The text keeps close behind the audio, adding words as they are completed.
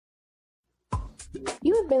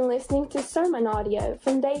You have been listening to sermon audio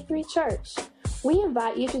from Day 3 Church. We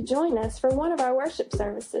invite you to join us for one of our worship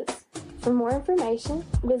services. For more information,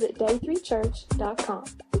 visit day3church.com.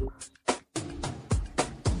 Have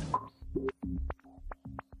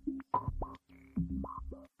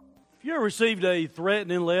you ever received a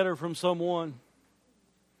threatening letter from someone?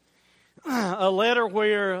 A letter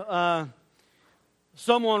where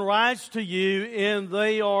someone writes to you and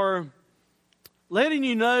they are letting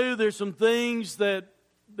you know there's some things that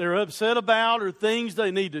they're upset about or things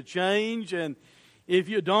they need to change, and if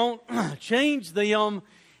you don't change them,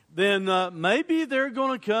 then maybe they're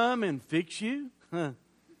going to come and fix you. And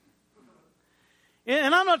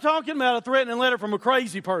I'm not talking about a threatening letter from a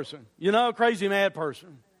crazy person, a crazy mad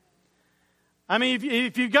person. I mean,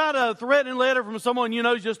 if you've got a threatening letter from someone you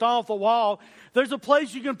know is just off the wall, there's a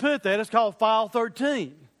place you can put that. It's called File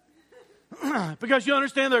 13. Because you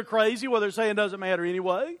understand they're crazy, what they're saying doesn't matter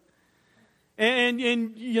anyway. And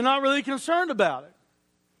you're not really concerned about it.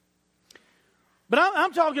 But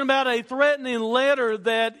I'm talking about a threatening letter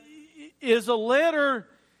that is a letter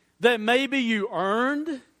that maybe you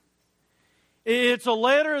earned. It's a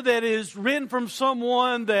letter that is written from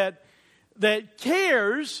someone that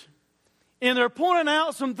cares, and they're pointing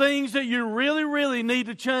out some things that you really, really need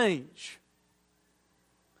to change.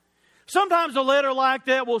 Sometimes a letter like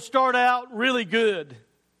that will start out really good.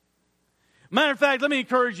 Matter of fact, let me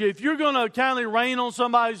encourage you, if you're going to kindly rain on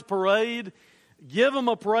somebody's parade, give them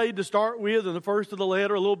a parade to start with in the first of the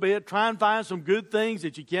letter a little bit. Try and find some good things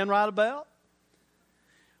that you can write about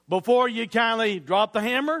before you kindly drop the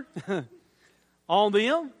hammer on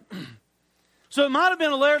them. So it might have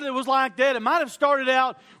been a letter that was like that. It might have started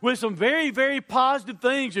out with some very, very positive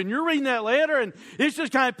things. And you're reading that letter and it's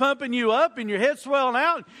just kind of pumping you up and your head's swelling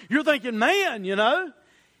out. You're thinking, man,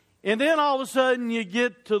 And then all of a sudden you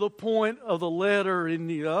get to the point of the letter and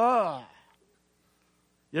you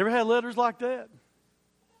ever had letters like that?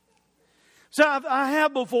 So I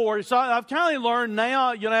have before. So I've kind of learned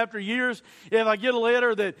now, after years, if I get a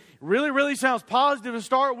letter that really, really sounds positive to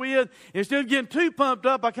start with, instead of getting too pumped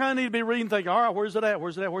up, I kind of need to be reading, thinking, all right, where's it at?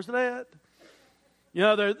 Where's it at? Where's it at?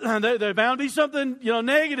 There's bound to be something,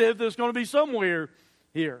 negative that's going to be somewhere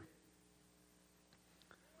here.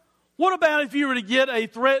 What about if you were to get a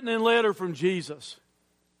threatening letter from Jesus?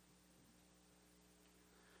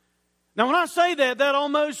 Now, when I say that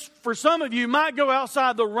almost, for some of you, might go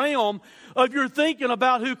outside the realm of your thinking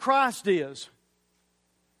about who Christ is.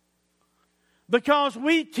 Because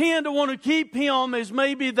we tend to want to keep Him as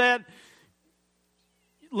maybe that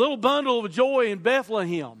little bundle of joy in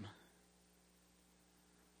Bethlehem.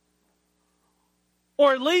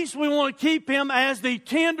 Or at least we want to keep Him as the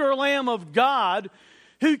tender Lamb of God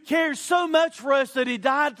who cares so much for us that He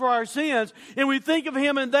died for our sins. And we think of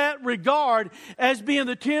Him in that regard as being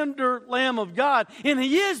the tender Lamb of God. And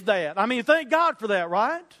He is that. I mean, thank God for that,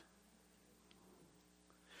 right?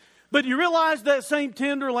 But you realize that same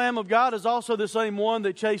tender Lamb of God is also the same one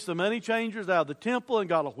that chased the money changers out of the temple and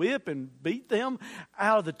got a whip and beat them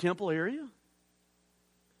out of the temple area?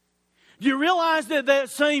 Do you realize that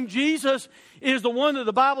same Jesus is the one that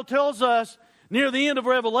the Bible tells us near the end of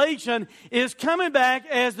Revelation is coming back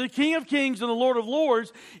as the King of Kings and the Lord of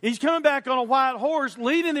Lords? He's coming back on a white horse,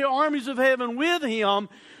 leading the armies of heaven with Him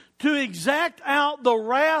to exact out the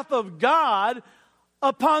wrath of God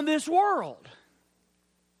upon this world.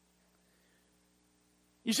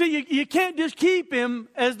 You see, you can't just keep Him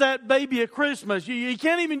as that baby at Christmas. You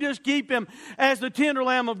can't even just keep Him as the tender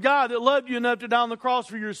Lamb of God that loved you enough to die on the cross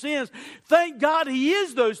for your sins. Thank God He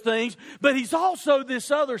is those things, but He's also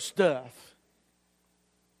this other stuff.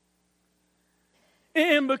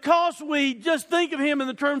 And because we just think of Him in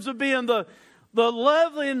the terms of being the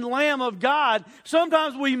lovely Lamb of God,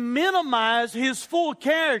 sometimes we minimize His full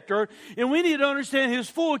character, and we need to understand His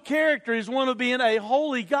full character is one of being a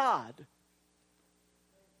holy God.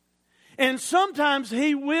 And sometimes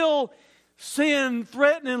He will send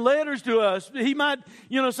threatening letters to us. He might,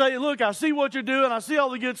 say, look, I see what you're doing. I see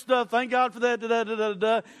all the good stuff. Thank God for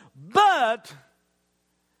that. But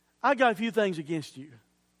I got a few things against you.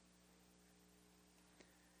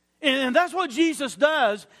 And that's what Jesus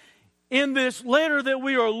does in this letter that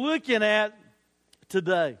we are looking at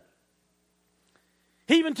today.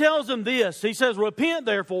 He even tells them this. He says, repent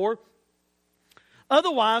therefore,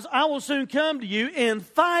 otherwise I will soon come to you and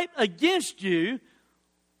fight against you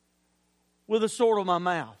with the sword of my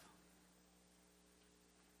mouth.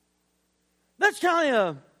 That's kind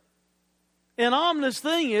of an ominous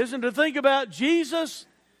thing, isn't it? To think about Jesus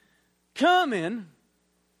coming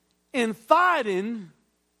and fighting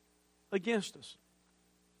against us.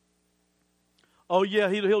 Oh yeah,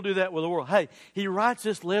 he'll do that with the world. Hey, he writes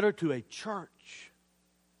this letter to a church.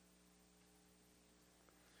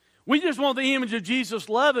 We just want the image of Jesus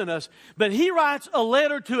loving us. But he writes a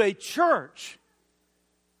letter to a church.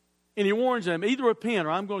 And he warns them, either repent or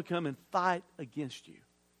I'm going to come and fight against you.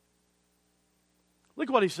 Look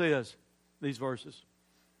what he says in these verses.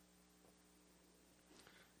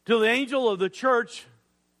 To the angel of the church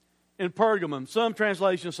in Pergamum. Some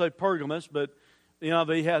translations say Pergamus, but the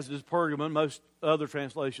NIV has it as Pergamum. Most other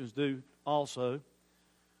translations do also.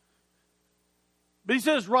 But he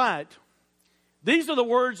says, right. These are the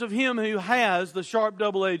words of him who has the sharp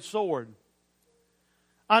double-edged sword.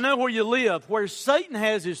 I know where you live, where Satan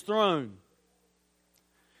has his throne.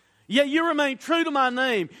 Yet you remain true to my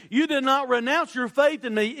name. You did not renounce your faith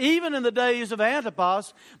in me, even in the days of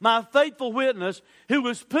Antipas, my faithful witness, who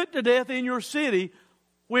was put to death in your city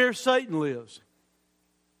where Satan lives.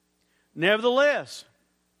 Nevertheless,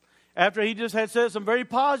 after he just had said some very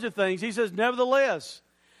positive things, he says, nevertheless,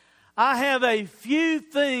 I have a few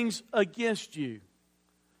things against you.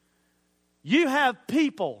 You have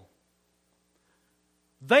people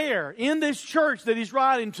there in this church that he's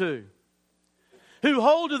writing to who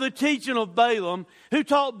hold to the teaching of Balaam, who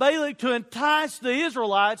taught Balak to entice the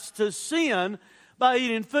Israelites to sin by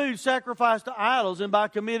eating food sacrificed to idols and by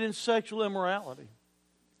committing sexual immorality.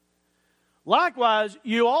 Likewise,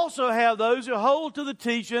 you also have those who hold to the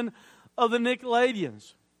teaching of the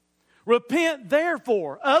Nicolaitans. Repent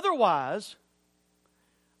therefore, otherwise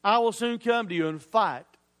I will soon come to you and fight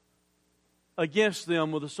against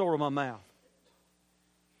them with the sword of my mouth.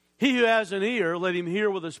 He who has an ear, let him hear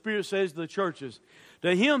what the Spirit says to the churches.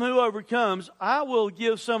 To him who overcomes, I will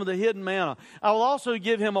give some of the hidden manna. I will also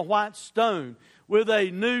give him a white stone with a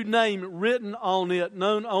new name written on it,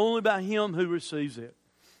 known only by him who receives it.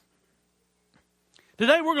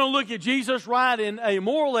 Today we're going to look at Jesus writing a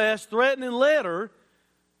more or less threatening letter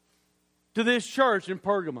to this church in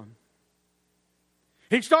Pergamum.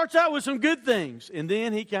 He starts out with some good things, and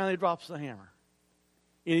then he kind of drops the hammer.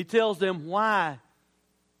 And he tells them why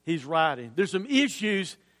he's writing. There's some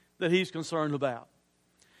issues that he's concerned about.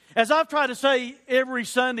 As I've tried to say every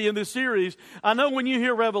Sunday in this series, I know when you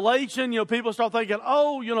hear Revelation, people start thinking,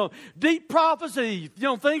 deep prophecy,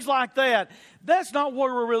 things like that. That's not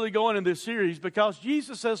where we're really going in this series, because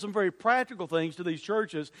Jesus says some very practical things to these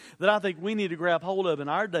churches that I think we need to grab hold of in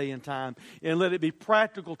our day and time and let it be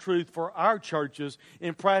practical truth for our churches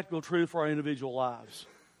and practical truth for our individual lives.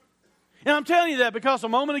 And I'm telling you that because a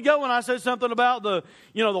moment ago when I said something about the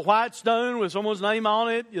white stone with someone's name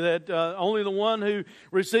on it, that only the one who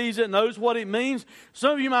receives it knows what it means,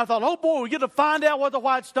 some of you might have thought, oh boy, we get to find out what the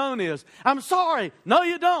white stone is. I'm sorry. No,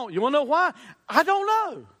 you don't. You want to know why? I don't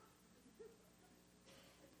know.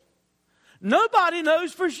 Nobody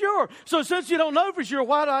knows for sure. So since you don't know for sure,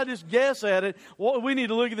 why do I just guess at it? Well, we need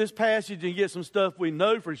to look at this passage and get some stuff we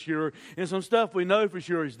know for sure. And some stuff we know for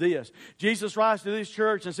sure is this. Jesus writes to this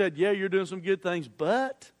church and said, yeah, you're doing some good things,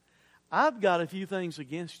 but I've got a few things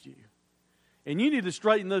against you. And you need to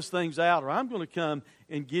straighten those things out, or I'm going to come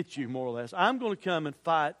and get you, more or less. I'm going to come and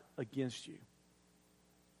fight against you.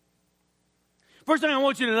 First thing I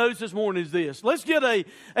want you to notice this morning is this. Let's get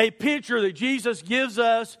a picture that Jesus gives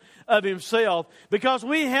us of himself, because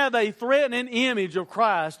we have a threatening image of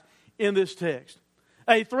Christ in this text.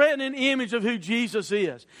 A threatening image of who Jesus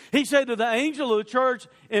is. He said to the angel of the church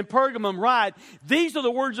in Pergamum, write, these are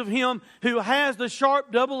the words of him who has the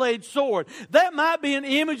sharp double-edged sword. That might be an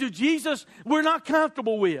image of Jesus we're not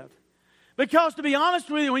comfortable with. Because to be honest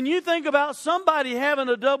with you, when you think about somebody having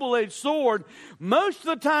a double-edged sword, most of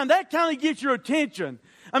the time that kind of gets your attention.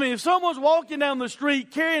 I mean, if someone's walking down the street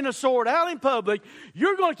carrying a sword out in public,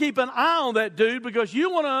 you're going to keep an eye on that dude because you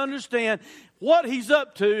want to understand what he's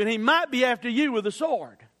up to, and he might be after you with a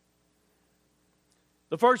sword.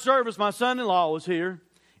 The first service, my son-in-law was here.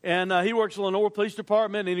 And he works in the Lenore Police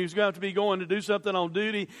Department, and he was going to be going to do something on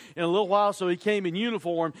duty in a little while, so he came in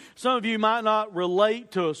uniform. Some of you might not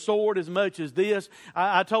relate to a sword as much as this.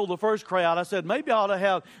 I told the first crowd, I said, maybe I ought to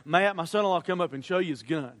have Matt, my son-in-law, come up and show you his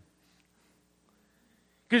gun.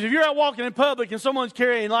 Because if you're out walking in public and someone's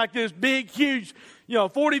carrying like this big, huge,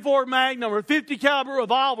 44 Magnum or 50 caliber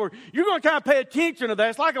revolver, you're going to kind of pay attention to that.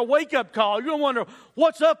 It's like a wake-up call. You're going to wonder,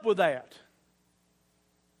 what's up with that?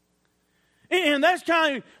 And that's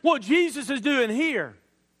kind of what Jesus is doing here.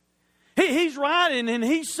 He's writing and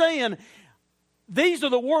he's saying, these are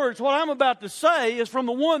the words. What I'm about to say is from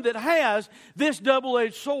the one that has this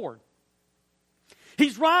double-edged sword.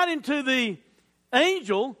 He's writing to the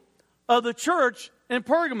angel of the church in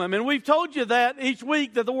Pergamum. And we've told you that each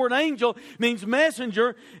week that the word angel means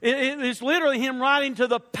messenger. It's literally him writing to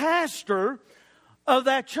the pastor of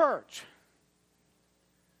that church.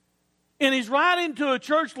 And he's writing to a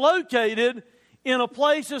church located in a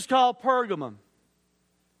place that's called Pergamum.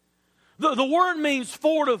 The word means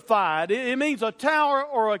fortified. It means a tower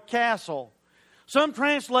or a castle. Some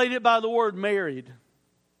translate it by the word married.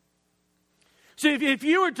 See, if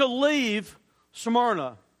you were to leave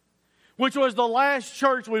Smyrna, which was the last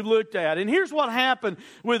church we looked at. And here's what happened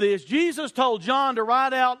with this. Jesus told John to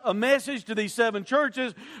write out a message to these 7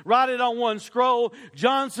 churches, write it on one scroll.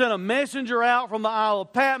 John sent a messenger out from the Isle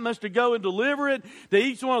of Patmos to go and deliver it to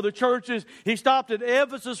each one of the churches. He stopped at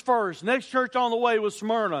Ephesus first. Next church on the way was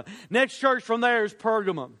Smyrna. Next church from there is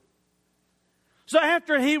Pergamum. So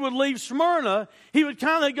after he would leave Smyrna, he would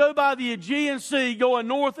kind of go by the Aegean Sea going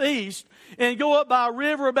northeast and go up by a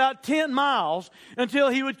river about 10 miles until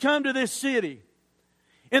he would come to this city.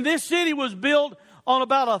 And this city was built on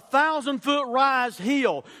about 1,000-foot rise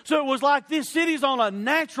hill. So it was like this city's on a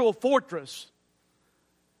natural fortress.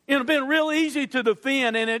 It had been real easy to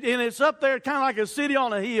defend, and it's up there kind of like a city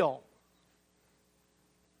on a hill.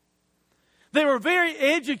 They were very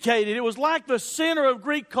educated. It was like the center of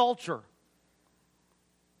Greek culture.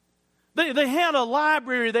 They had a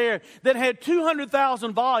library there that had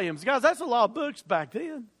 200,000 volumes. Guys, that's a lot of books back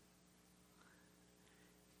then.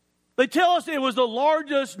 They tell us it was the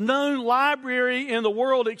largest known library in the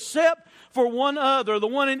world except for one other. The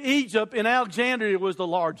one in Egypt, in Alexandria, was the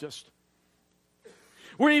largest.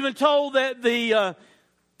 We're even told that the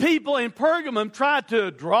people in Pergamum tried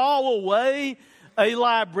to draw away a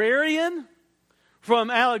librarian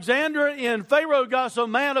from Alexandria, and Pharaoh got so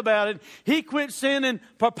mad about it, he quit sending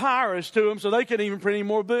papyrus to them so they couldn't even print any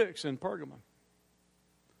more books in Pergamum.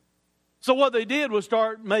 So what they did was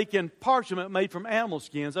start making parchment made from animal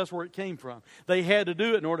skins. That's where it came from. They had to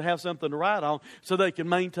do it in order to have something to write on so they could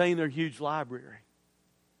maintain their huge library.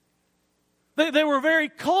 They were very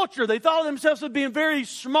cultured. They thought of themselves as being very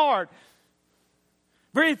smart,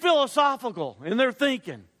 very philosophical in their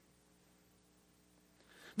thinking.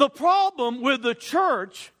 The problem with the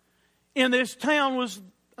church in this town was,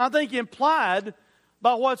 I think, implied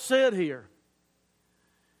by what's said here.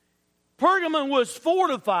 Pergamum was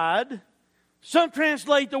fortified. Some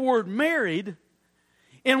translate the word married.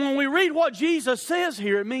 And when we read what Jesus says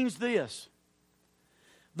here, it means this.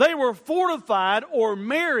 They were fortified or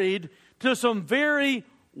married to some very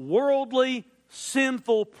worldly,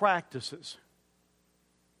 sinful practices.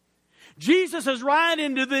 Jesus is right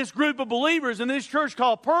into this group of believers in this church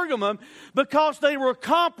called Pergamum because they were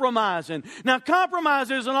compromising. Now,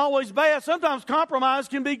 compromise isn't always bad. Sometimes compromise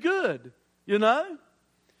can be good, you know.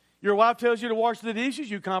 Your wife tells you to wash the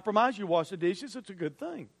dishes. You compromise. You wash the dishes. It's a good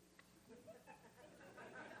thing.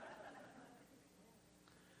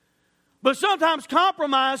 But sometimes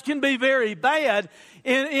compromise can be very bad.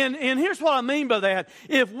 And here's what I mean by that.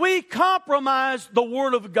 If we compromise the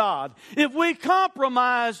Word of God, if we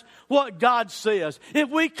compromise what God says,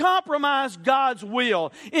 if we compromise God's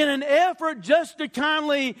will in an effort just to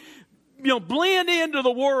kindly blend into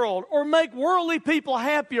the world or make worldly people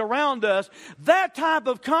happy around us, that type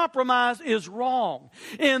of compromise is wrong.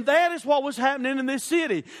 And that is what was happening in this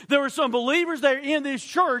city. There were some believers there in this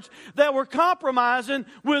church that were compromising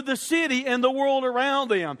with the city and the world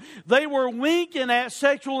around them. They were winking at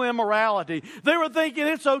sexual immorality. They were thinking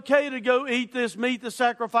it's okay to go eat this meat that's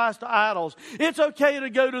sacrificed to idols. It's okay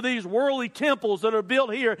to go to these worldly temples that are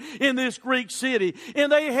built here in this Greek city.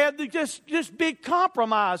 And they had this big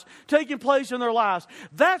compromise taking place in their lives.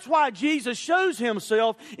 That's why Jesus shows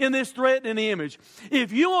himself in this threatening image.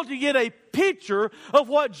 If you want to get a picture of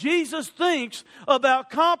what Jesus thinks about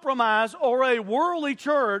compromise or a worldly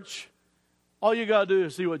church, all you got to do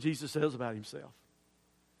is see what Jesus says about himself.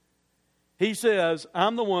 He says,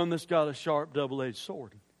 I'm the one that's got a sharp double-edged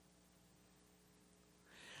sword.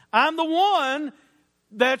 I'm the one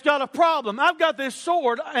that's got a problem. I've got this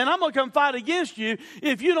sword, and I'm going to come fight against you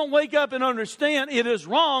if you don't wake up and understand it is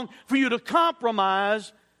wrong for you to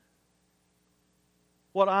compromise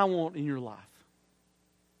what I want in your life.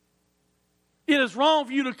 It is wrong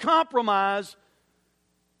for you to compromise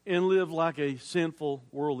and live like a sinful,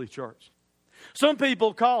 worldly church. Some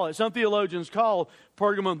theologians call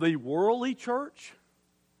Pergamum the worldly church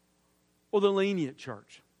or the lenient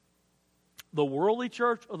church. The worldly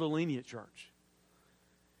church or the lenient church.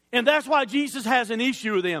 And that's why Jesus has an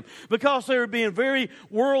issue with them, because they were being very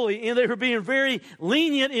worldly and they were being very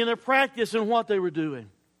lenient in their practice and what they were doing.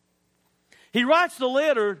 He writes the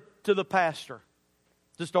letter to the pastor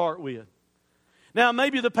to start with. Now,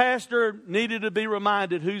 maybe the pastor needed to be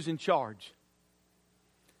reminded who's in charge,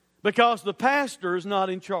 because the pastor is not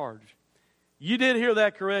in charge. You did hear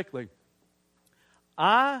that correctly.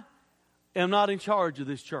 I am not in charge of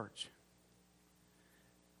this church.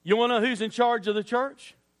 You want to know who's in charge of the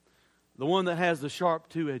church? The one that has the sharp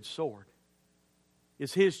two-edged sword.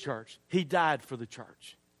 It's his church. He died for the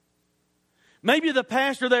church. Maybe the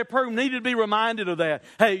pastor of that program needed to be reminded of that.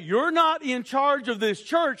 Hey, you're not in charge of this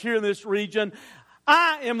church here in this region.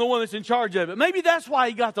 I am the one that's in charge of it. Maybe that's why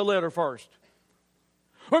he got the letter first.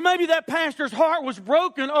 Or maybe that pastor's heart was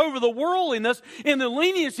broken over the worldliness and the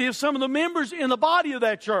leniency of some of the members in the body of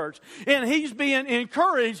that church. And he's being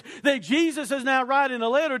encouraged that Jesus is now writing a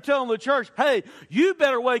letter telling the church, hey, you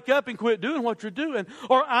better wake up and quit doing what you're doing,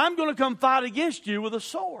 or I'm going to come fight against you with a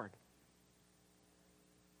sword.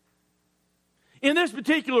 In this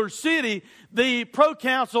particular city, the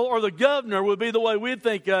proconsul or the governor would be the way we'd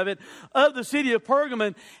think of it, of the city of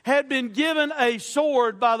Pergamon, had been given a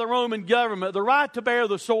sword by the Roman government, the right to bear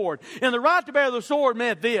the sword. And the right to bear the sword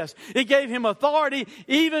meant this: it gave him authority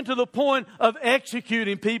even to the point of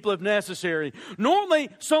executing people if necessary. Normally,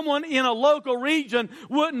 someone in a local region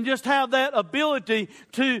wouldn't just have that ability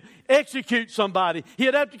to execute somebody.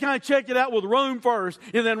 He'd have to kind of check it out with Rome first,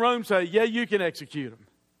 and then Rome say, yeah, you can execute them.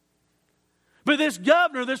 But this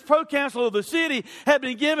governor, this proconsul of the city, had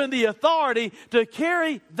been given the authority to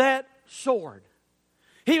carry that sword.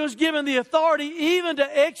 He was given the authority even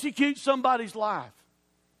to execute somebody's life.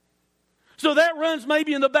 So that runs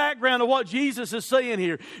maybe in the background of what Jesus is saying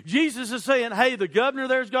here. Jesus is saying, hey, the governor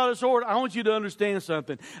there's got a sword. I want you to understand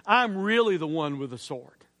something. I'm really the one with the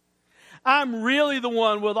sword. I'm really the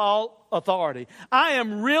one with all authority. I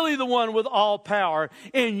am really the one with all power.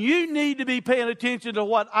 And you need to be paying attention to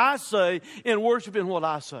what I say and worshiping what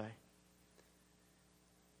I say.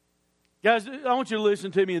 Guys, I want you to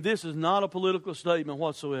listen to me. This is not a political statement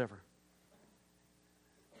whatsoever.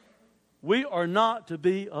 We are not to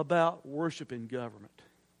be about worshiping government.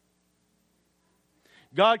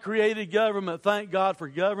 God created government. Thank God for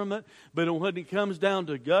government. But when it comes down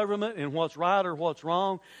to government and what's right or what's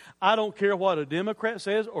wrong, I don't care what a Democrat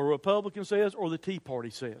says or a Republican says or the Tea Party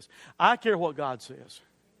says. I care what God says.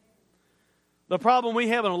 The problem we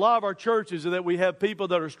have in a lot of our churches is that we have people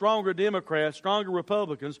that are stronger Democrats, stronger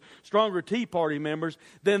Republicans, stronger Tea Party members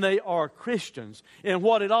than they are Christians. And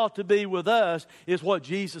what it ought to be with us is what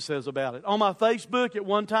Jesus says about it. On my Facebook, at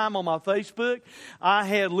one time on my Facebook, I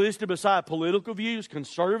had listed beside political views,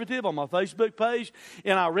 conservative on my Facebook page.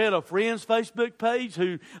 And I read a friend's Facebook page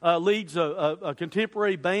who leads a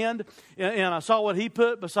contemporary band. And I saw what he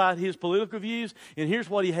put beside his political views. And here's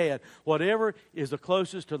what he had: whatever is the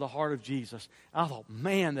closest to the heart of Jesus. I thought,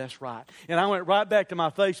 man, that's right. And I went right back to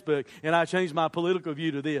my Facebook and I changed my political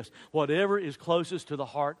view to this: whatever is closest to the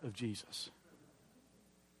heart of Jesus.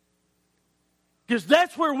 Because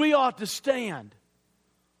that's where we ought to stand.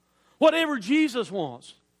 Whatever Jesus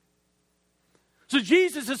wants. So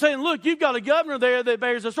Jesus is saying, look, you've got a governor there that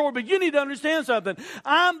bears a sword, but you need to understand something.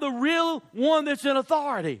 I'm the real one that's in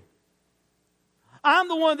authority. I'm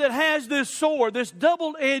the one that has this sword, this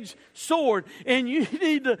double-edged sword, and you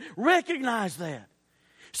need to recognize that.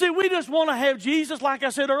 See, we just want to have Jesus, like I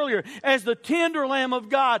said earlier, as the tender Lamb of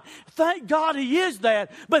God. Thank God He is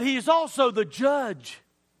that, but He is also the judge.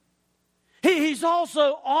 He's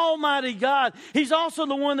also Almighty God. He's also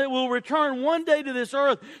the one that will return one day to this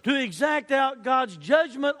earth to exact out God's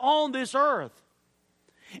judgment on this earth.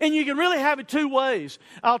 And you can really have it two ways.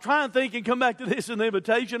 I'll try and think and come back to this in the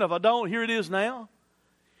invitation. If I don't, here it is now.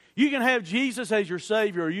 You can have Jesus as your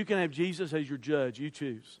Savior, or you can have Jesus as your judge. You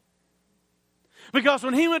choose. Because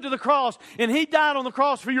when He went to the cross and He died on the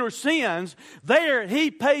cross for your sins, there He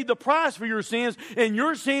paid the price for your sins, and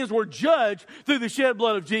your sins were judged through the shed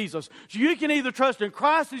blood of Jesus. So you can either trust in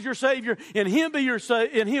Christ as your Savior and Him be your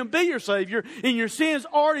Savior, and your sins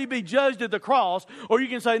already be judged at the cross, or you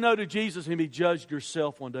can say no to Jesus and be judged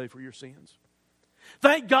yourself one day for your sins.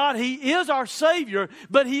 Thank God He is our Savior,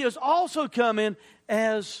 but He is also coming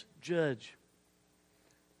as judge.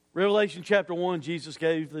 Revelation chapter 1, Jesus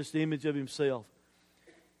gave this image of Himself.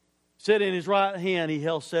 Said in His right hand He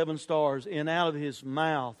held 7 stars, and out of His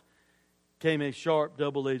mouth came a sharp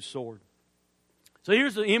double-edged sword. So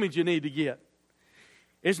here's the image you need to get.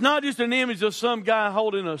 It's not just an image of some guy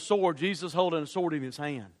holding a sword. Jesus holding a sword in His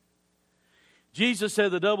hand. Jesus said,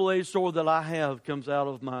 the double-edged sword that I have comes out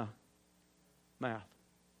of my mouth.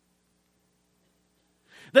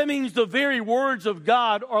 That means the very words of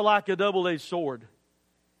God are like a double-edged sword.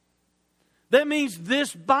 That means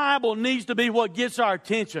this Bible needs to be what gets our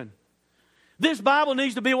attention. This Bible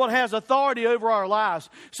needs to be what has authority over our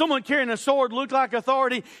lives. Someone carrying a sword looked like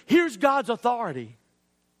authority. Here's God's authority.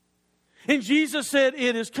 And Jesus said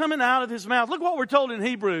it is coming out of His mouth. Look what we're told in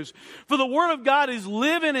Hebrews. For the Word of God is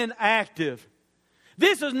living and active.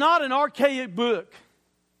 This is not an archaic book.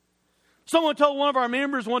 Someone told one of our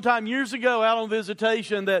members one time years ago out on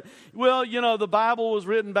visitation that, well, the Bible was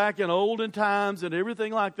written back in olden times and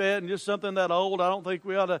everything like that, and just something that old I don't think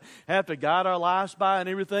we ought to have to guide our lives by and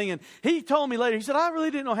everything. And he told me later, he said, I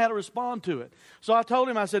really didn't know how to respond to it. So I told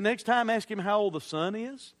him, I said, next time ask him how old the sun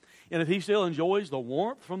is, and if he still enjoys the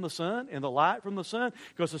warmth from the sun and the light from the sun,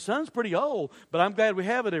 because the sun's pretty old, but I'm glad we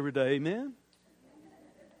have it every day, amen?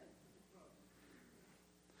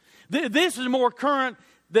 This is more current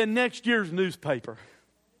than next year's newspaper.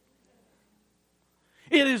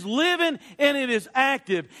 It is living and it is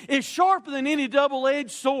active. It's sharper than any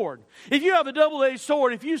double-edged sword. If you have a double-edged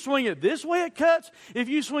sword, if you swing it this way, it cuts. If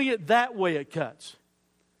you swing it that way, it cuts.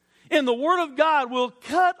 And the Word of God will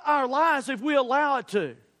cut our lives if we allow it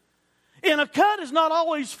to. And a cut is not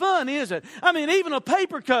always fun, is it? I mean, even a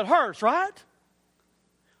paper cut hurts, right?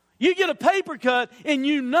 You get a paper cut and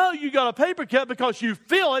you know you got a paper cut because you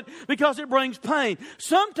feel it, because it brings pain.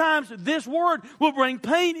 Sometimes this word will bring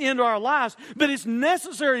pain into our lives, but it's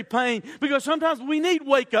necessary pain because sometimes we need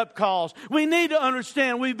wake-up calls. We need to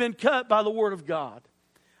understand we've been cut by the Word of God.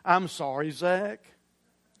 I'm sorry, Zach.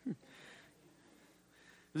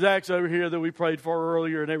 Zach's over here that we prayed for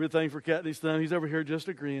earlier and everything for cutting his thumb. He's over here just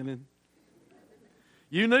agreeing.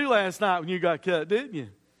 You knew last night when you got cut, didn't you?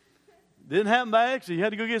 Didn't happen by accident. You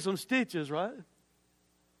had to go get some stitches, right?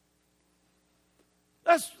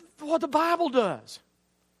 That's what the Bible does.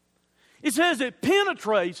 It says it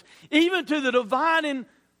penetrates even to the dividing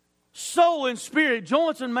soul and spirit,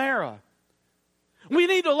 joints and marrow. We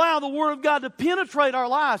need to allow the Word of God to penetrate our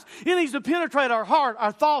lives. It needs to penetrate our heart,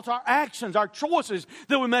 our thoughts, our actions, our choices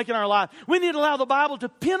that we make in our life. We need to allow the Bible to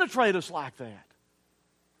penetrate us like that.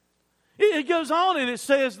 It goes on and it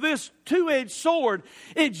says this two-edged sword,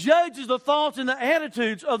 it judges the thoughts and the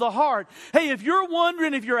attitudes of the heart. Hey, if you're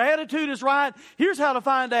wondering if your attitude is right, here's how to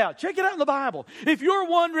find out. Check it out in the Bible. If you're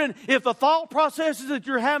wondering if the thought processes that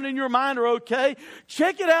you're having in your mind are okay,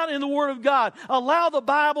 check it out in the Word of God. Allow the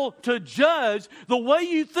Bible to judge the way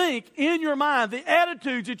you think in your mind, the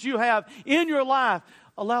attitudes that you have in your life.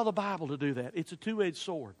 Allow the Bible to do that. It's a two-edged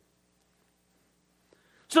sword.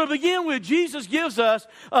 So to begin with, Jesus gives us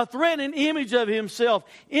a threatening image of Himself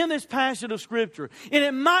in this passage of Scripture. And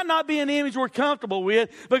it might not be an image we're comfortable with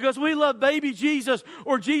because we love baby Jesus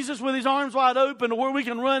or Jesus with His arms wide open, or where we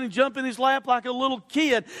can run and jump in His lap like a little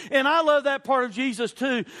kid. And I love that part of Jesus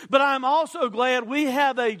too. But I'm also glad we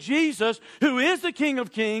have a Jesus who is the King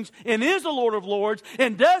of Kings and is the Lord of Lords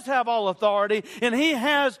and does have all authority. And He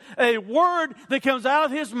has a word that comes out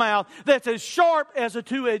of His mouth that's as sharp as a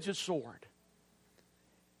two-edged sword.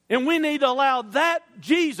 And we need to allow that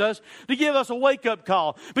Jesus to give us a wake-up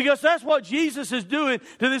call. Because that's what Jesus is doing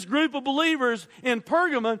to this group of believers in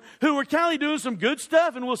Pergamon who are kind of doing some good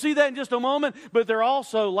stuff. And we'll see that in just a moment. But they're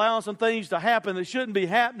also allowing some things to happen that shouldn't be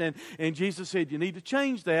happening. And Jesus said, you need to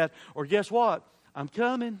change that. Or guess what? I'm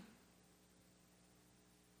coming.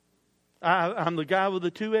 I'm the guy with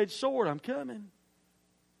the two-edged sword. I'm coming.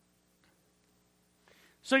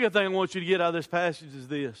 Second thing I want you to get out of this passage is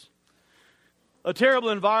this. A terrible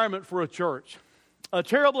environment for a church. A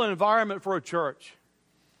terrible environment for a church.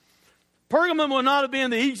 Pergamum would not have been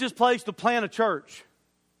the easiest place to plant a church.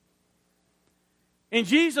 And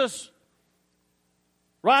Jesus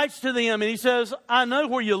writes to them and He says, I know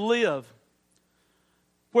where you live.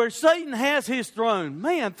 Where Satan has his throne.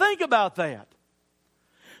 Man, think about that.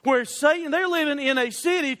 Where Satan, they're living in a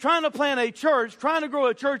city trying to plant a church, trying to grow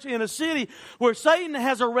a church in a city where Satan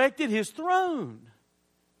has erected his throne.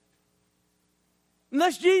 And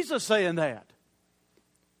that's Jesus saying that.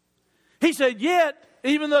 He said, yet,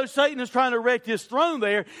 even though Satan is trying to erect his throne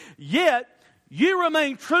there, yet you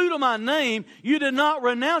remain true to my name. You did not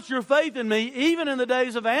renounce your faith in me, even in the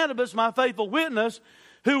days of Antipas, my faithful witness,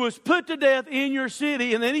 who was put to death in your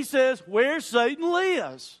city. And then he says, where Satan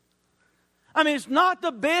lives. I mean, it's not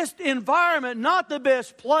the best environment, not the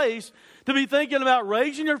best place to be thinking about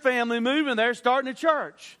raising your family, moving there, starting a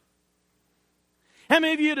church. How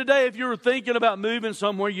many of you today, if you were thinking about moving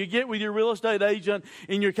somewhere, you get with your real estate agent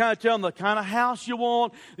and you're kind of telling them the kind of house you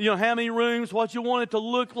want, how many rooms, what you want it to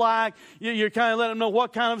look like. You're kind of letting them know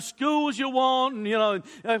what kind of schools you want,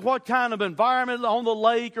 and what kind of environment on the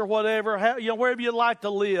lake or whatever, wherever you'd like to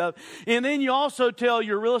live. And then you also tell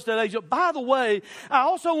your real estate agent, by the way, I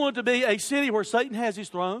also want it to be a city where Satan has his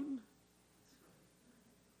throne.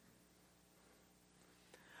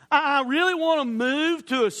 I really want to move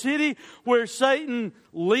to a city where Satan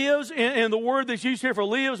lives, and the word that's used here for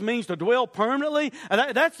lives means to dwell permanently.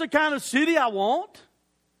 And that's the kind of city I want.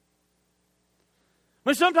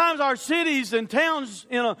 But sometimes our cities and towns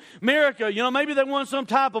in America, maybe they won some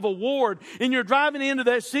type of award, and you're driving into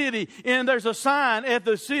that city, and there's a sign at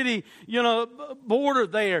the city, border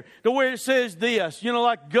there, to where it says this,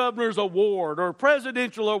 like Governor's Award or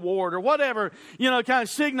Presidential Award or whatever, kind of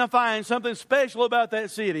signifying something special about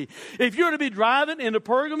that city. If you're to be driving into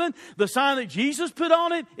Pergamon, the sign that Jesus put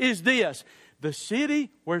on it is this: the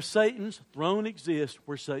city where Satan's throne exists,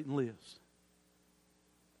 where Satan lives.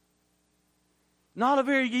 Not a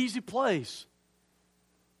very easy place.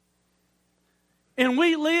 And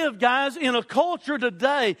we live, guys, in a culture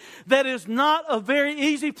today that is not a very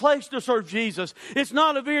easy place to serve Jesus. It's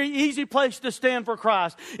not a very easy place to stand for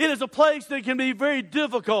Christ. It is a place that can be very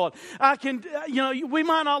difficult. We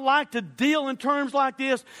might not like to deal in terms like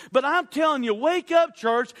this, but I'm telling you, wake up,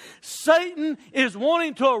 church. Satan is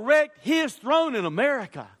wanting to erect his throne in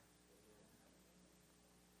America.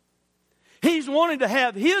 He's wanting to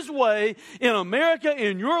have his way in America,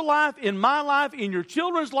 in your life, in my life, in your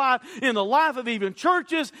children's life, in the life of even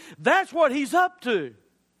churches. That's what he's up to.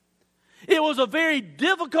 It was a very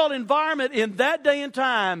difficult environment in that day and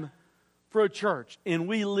time for a church, and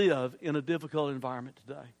we live in a difficult environment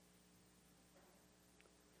today.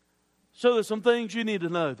 So there's some things you need to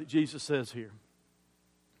know that Jesus says here.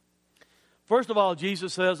 First of all,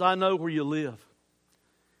 Jesus says, I know where you live.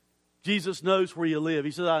 Jesus knows where you live. He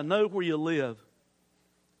says, I know where you live,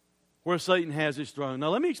 where Satan has his throne. Now,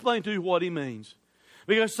 let me explain to you what he means.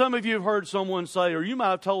 Because some of you have heard someone say, or you might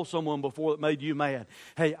have told someone before that made you mad,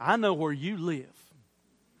 hey, I know where you live.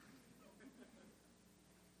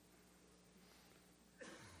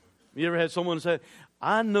 You ever had someone say,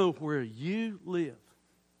 I know where you live?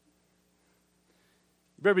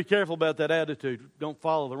 You better be careful about that attitude. Don't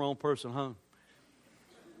follow the wrong person home.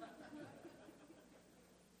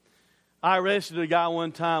 I arrested a guy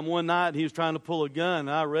one night, and he was trying to pull a gun.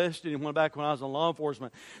 I arrested him, went back when I was in law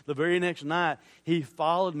enforcement. The very next night, he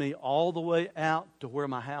followed me all the way out to where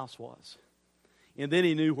my house was. And then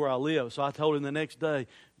he knew where I lived. So I told him the next day,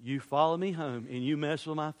 you follow me home and you mess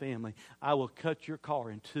with my family, I will cut your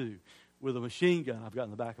car in two with a machine gun I've got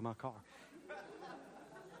in the back of my car.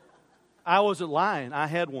 I wasn't lying. I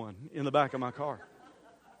had one in the back of my car.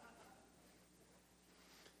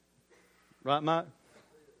 Right, Mike?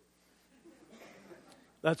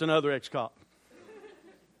 That's another ex-cop.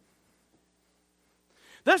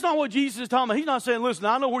 That's not what Jesus is talking about. He's not saying, listen,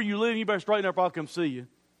 I know where you live, and you better straighten up or I'll come see you.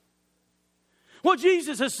 What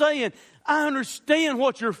Jesus is saying, I understand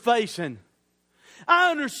what you're facing.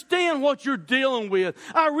 I understand what you're dealing with.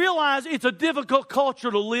 I realize it's a difficult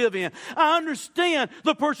culture to live in. I understand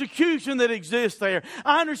the persecution that exists there.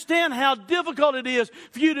 I understand how difficult it is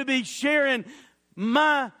for you to be sharing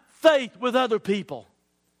my faith with other people.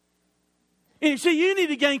 And see, you need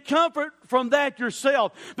to gain comfort from that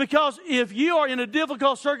yourself. Because if you are in a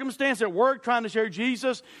difficult circumstance at work trying to share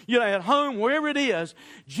Jesus, at home, wherever it is,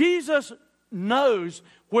 Jesus knows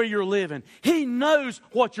where you're living. He knows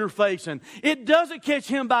what you're facing. It doesn't catch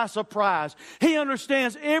him by surprise. He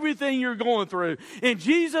understands everything you're going through. And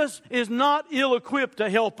Jesus is not ill-equipped to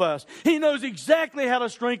help us. He knows exactly how to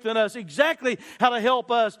strengthen us, exactly how to help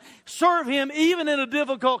us serve him even in a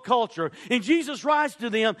difficult culture. And Jesus writes to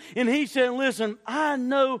them and he said, listen, I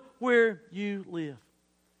know where you live.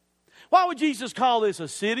 Why would Jesus call this a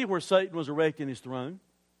city where Satan was erecting his throne?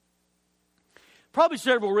 Probably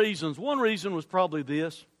several reasons. One reason was probably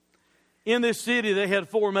this. In this city, they had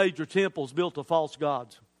 4 major temples built to false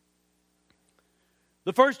gods.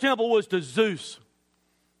 The first temple was to Zeus,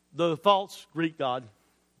 the false Greek god,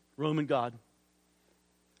 Roman god.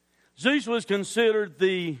 Zeus was considered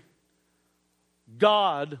the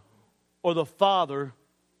god or the father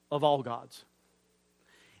of all gods,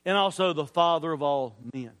 and also the father of all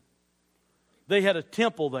men. They had a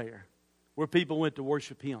temple there where people went to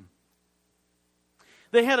worship him.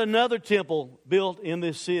 They had another temple built in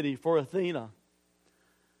this city for Athena.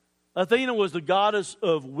 Athena was the goddess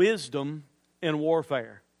of wisdom and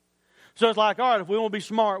warfare. So it's like, all right, if we want to be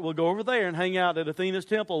smart, we'll go over there and hang out at Athena's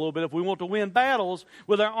temple a little bit. If we want to win battles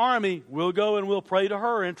with our army, we'll go and we'll pray to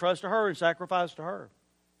her and trust to her and sacrifice to her.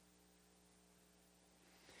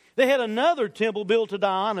 They had another temple built to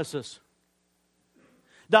Dionysus.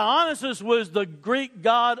 Dionysus was the Greek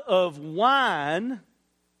god of wine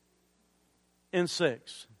and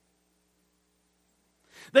sex.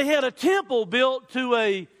 They had a temple built to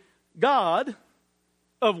a god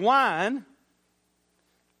of wine.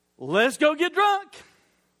 Let's go get drunk.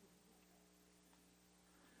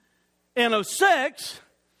 And of sex.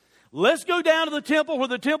 Let's go down to the temple where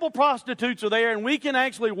the temple prostitutes are there, and we can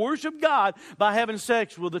actually worship God by having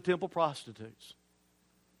sex with the temple prostitutes.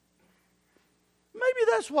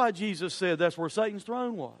 maybe that's why Jesus said that's where Satan's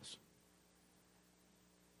throne was.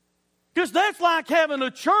 Because that's like having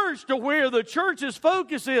a church to where the church's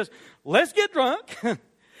focus is, let's get drunk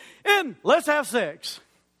and let's have sex.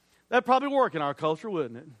 That'd probably work in our culture,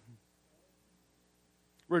 wouldn't it?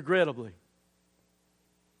 Regrettably.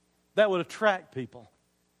 That would attract people.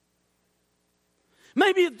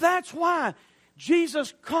 Maybe that's why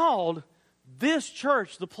Jesus called this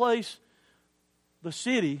church the place, the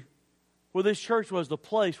city where this church was, the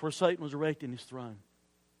place where Satan was erecting his throne.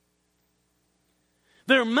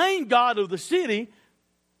 Their main god of the city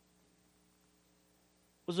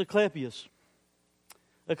was Asclepius.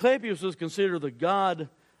 Asclepius was considered the god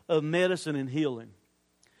of medicine and healing.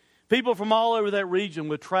 People from all over that region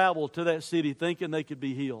would travel to that city thinking they could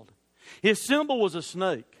be healed. His symbol was a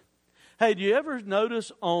snake. Hey, do you ever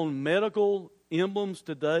notice on medical emblems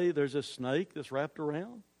today there's a snake that's wrapped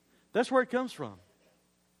around? That's where it comes from.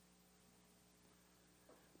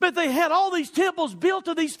 But they had all these temples built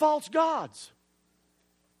to these false gods.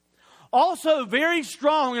 Also very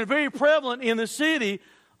strong and very prevalent in the city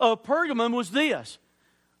of Pergamum was this: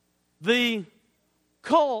 the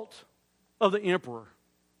cult of the emperor,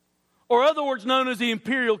 or other words known as the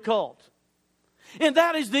imperial cult. And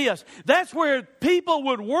that is this: that's where people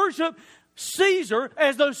would worship Caesar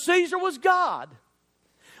as though Caesar was God.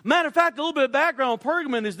 Matter of fact, a little bit of background on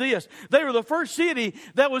Pergamum is this: they were the first city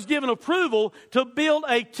that was given approval to build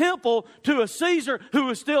a temple to a Caesar who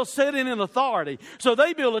was still sitting in authority. So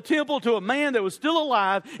they built a temple to a man that was still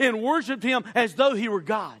alive and worshiped him as though he were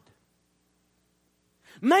God.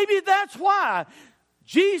 Maybe that's why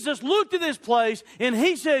Jesus looked at this place and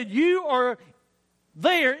he said, you are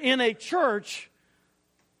there in a church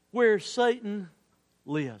where Satan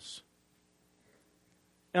lives.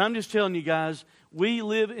 And I'm just telling you guys, we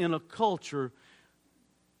live in a culture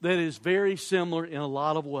that is very similar in a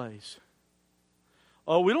lot of ways.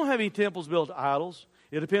 Oh, we don't have any temples built to idols.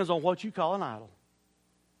 It depends on what you call an idol.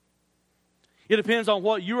 It depends on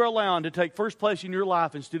what you are allowing to take first place in your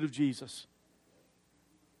life instead of Jesus.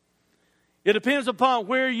 It depends upon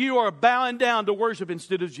where you are bowing down to worship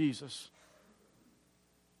instead of Jesus.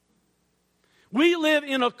 We live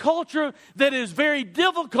in a culture that is very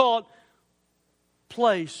difficult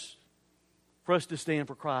place for us to stand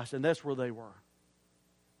for Christ, and that's where they were.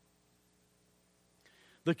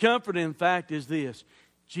 The comfort, in fact, is this: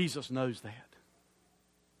 Jesus knows that.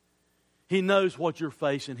 He knows what you're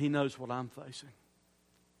facing. He knows what I'm facing.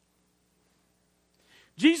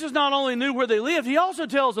 Jesus not only knew where they lived, He also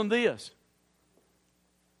tells them this.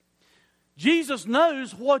 Jesus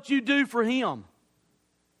knows what you do for Him.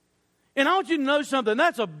 And I want you to know something.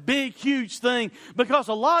 That's a big, huge thing, because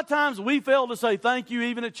a lot of times we fail to say thank you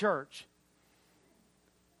even at church.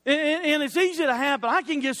 And it's easy to happen. I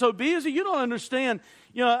can get so busy, you don't understand.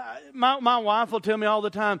 You know, my wife will tell me all the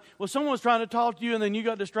time, well, someone was trying to talk to you and then you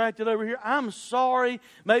got distracted over here. I'm sorry.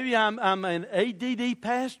 Maybe I'm an ADD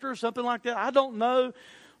pastor or something like that. I don't know.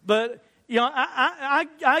 But, you know,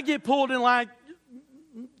 I get pulled in like,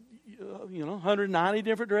 190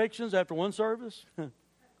 different directions after one service.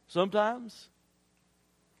 Sometimes.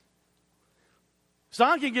 So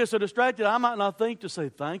I can get so distracted I might not think to say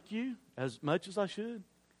thank you as much as I should.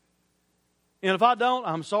 And if I don't,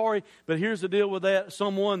 I'm sorry. But here's the deal with that.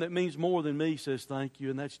 Someone that means more than me says thank you,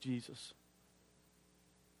 and that's Jesus.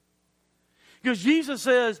 Because Jesus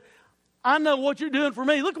says, I know what you're doing for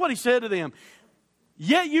me. Look what He said to them.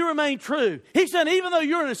 Yet you remain true. He said, even though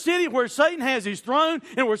you're in a city where Satan has his throne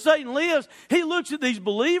and where Satan lives, He looks at these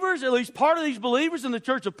believers, at least part of these believers in the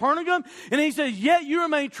church of Pergamum, and He says, yet you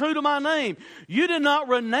remain true to my name. You did not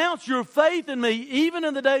renounce your faith in me, even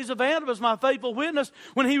in the days of Antipas, my faithful witness,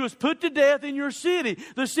 when he was put to death in your city,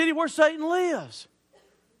 the city where Satan lives.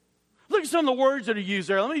 Look at some of the words that are used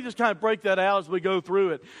there. Let me just kind of break that out as we go through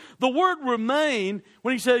it. The word remain,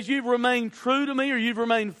 when He says you've remained true to me or you've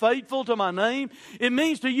remained faithful to my name, it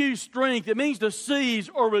means to use strength. It means to seize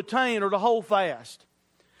or retain or to hold fast.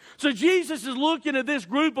 So Jesus is looking at this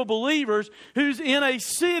group of believers who's in a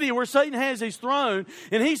city where Satan has his throne,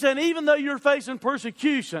 and He said, even though you're facing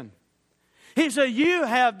persecution, He said, you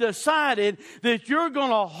have decided that you're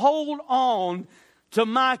going to hold on to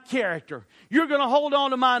my character. You're going to hold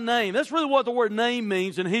on to my name. That's really what the word name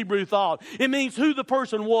means in Hebrew thought. It means who the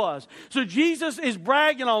person was. So Jesus is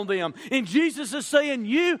bragging on them. And Jesus is saying,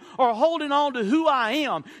 you are holding on to who I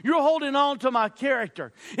am. You're holding on to my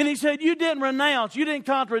character. And He said, you didn't renounce, you didn't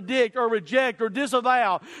contradict or reject or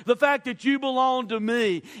disavow the fact that you belong to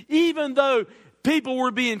me, even though people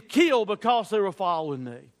were being killed because they were following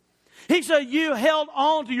me. He said, you held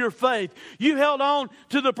on to your faith. You held on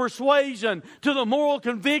to the persuasion, to the moral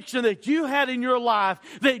conviction that you had in your life,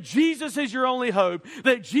 that Jesus is your only hope,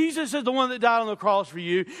 that Jesus is the one that died on the cross for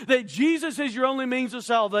you, that Jesus is your only means of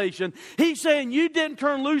salvation. He's saying you didn't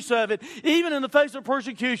turn loose of it. Even in the face of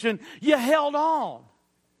persecution, you held on.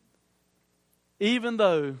 Even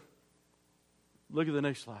though, look at the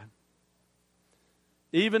next slide.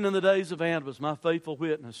 Even in the days of Antipas, my faithful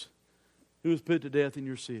witness, who was put to death in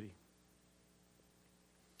your city.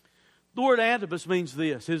 The word Antipas means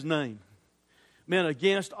this, his name meant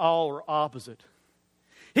against all or opposite.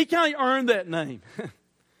 He kind of earned that name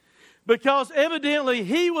because evidently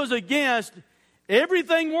he was against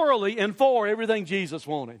everything worldly and for everything Jesus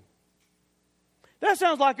wanted. That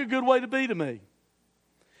sounds like a good way to be to me.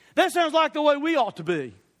 That sounds like the way we ought to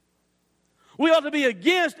be. We ought to be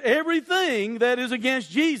against everything that is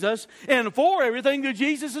against Jesus and for everything that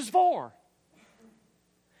Jesus is for.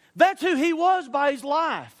 That's who he was by his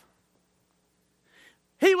life.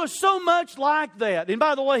 He was so much like that. And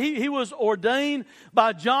by the way, he was ordained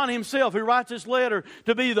by John himself, who writes this letter,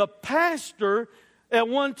 to be the pastor at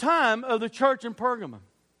one time of the church in Pergamum.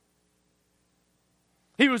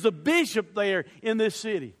 He was the bishop there in this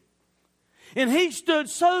city. And he stood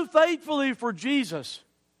so faithfully for Jesus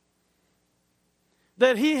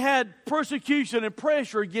that he had persecution and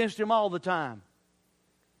pressure against him all the time.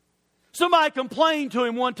 Somebody complained to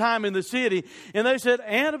him one time in the city, and they said,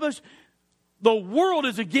 Antipas, the world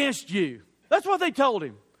is against you. That's what they told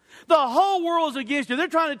him. The whole world is against you. They're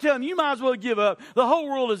trying to tell him, you might as well give up. The whole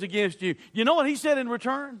world is against you. You know what he said in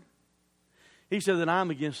return? He said that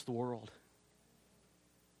I'm against the world.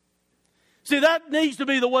 See, that needs to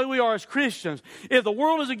be the way we are as Christians. If the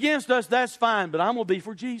world is against us, that's fine, but I'm going to be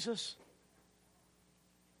for Jesus.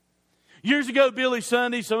 Years ago, Billy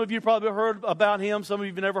Sunday, some of you probably heard about him. Some of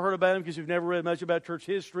you have never heard about him because you've never read much about church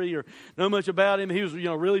history or know much about him. He was,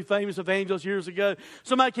 really famous evangelist years ago.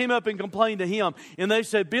 Somebody came up and complained to him, and they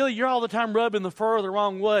said, Billy, you're all the time rubbing the fur the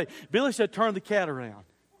wrong way. Billy said, turn the cat around.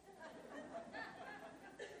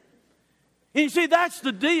 And you see, that's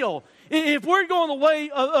the deal. If we're going the way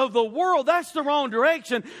of the world, that's the wrong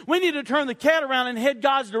direction. We need to turn the cat around and head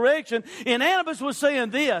God's direction. And Antipas was saying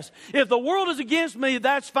this, if the world is against me,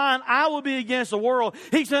 that's fine. I will be against the world.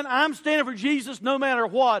 He said, I'm standing for Jesus no matter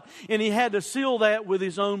what. And he had to seal that with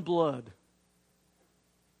his own blood.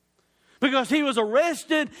 Because he was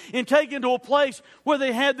arrested and taken to a place where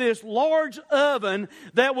they had this large oven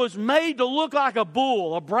that was made to look like a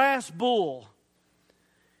bull, a brass bull.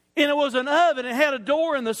 And it was an oven. It had a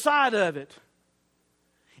door in the side of it.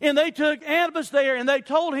 And they took Antipas there and they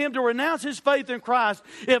told him to renounce his faith in Christ.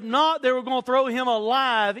 If not, they were going to throw him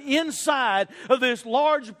alive inside of this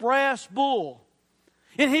large brass bull.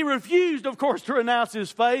 And he refused, of course, to renounce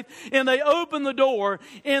his faith. And they opened the door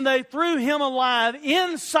and they threw him alive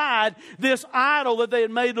inside this idol that they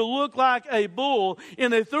had made to look like a bull.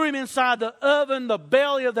 And they threw him inside the oven, the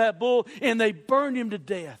belly of that bull, and they burned him to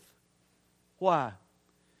death. Why?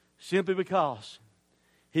 Simply because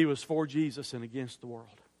he was for Jesus and against the world.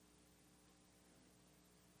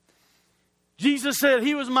 Jesus said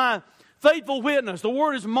he was my faithful witness. The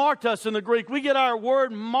word is martyrs in the Greek. We get our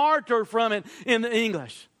word martyr from it in the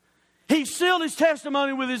English. He sealed his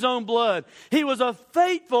testimony with his own blood. He was a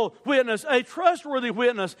faithful witness, a trustworthy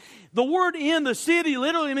witness. The word in the city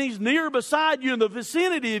literally means near beside you, in the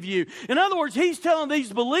vicinity of you. In other words, he's telling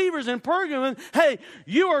these believers in Pergamum, hey,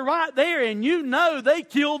 you are right there and you know they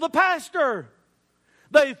killed the pastor.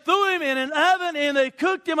 They threw him in an oven and they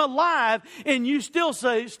cooked him alive and you still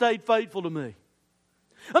stayed faithful to me.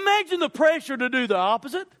 Imagine the pressure to do the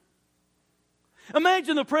opposite.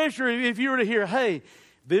 Imagine the pressure if you were to hear, hey,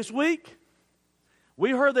 this week,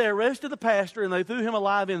 we heard they arrested the pastor and they threw him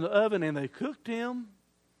alive in the oven and they cooked him.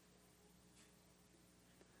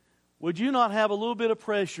 Would you not have a little bit of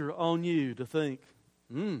pressure on you to think,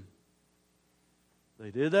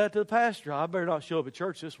 they did that to the pastor. I better not show up at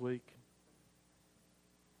church this week.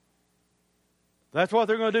 That's what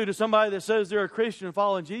they're going to do to somebody that says they're a Christian and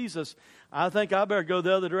following Jesus. I think I better go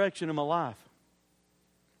the other direction in my life.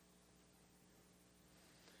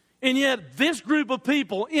 And yet, this group of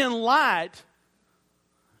people, in light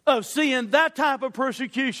of seeing that type of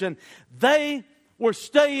persecution, they were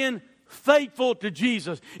staying faithful to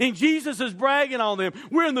Jesus. And Jesus is bragging on them.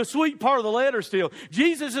 We're in the sweet part of the letter still.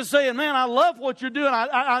 Jesus is saying, man, I love what you're doing.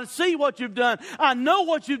 I see what you've done. I know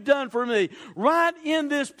what you've done for me. Right in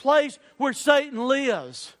this place where Satan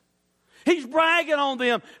lives. He's bragging on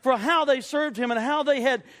them for how they served him and how they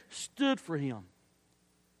had stood for him.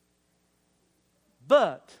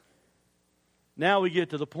 But now we get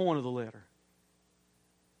to the point of the letter.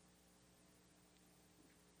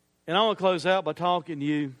 And I want to close out by talking to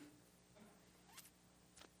you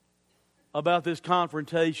about this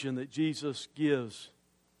confrontation that Jesus gives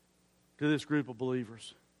to this group of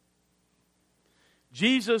believers.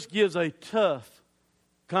 Jesus gives a tough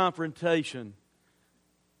confrontation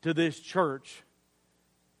to this church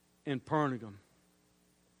in Pergamum.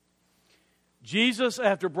 Jesus,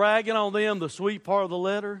 after bragging on them the sweet part of the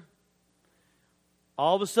letter,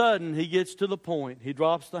 all of a sudden he gets to the point. He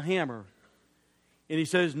drops the hammer. And he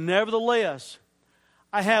says, nevertheless,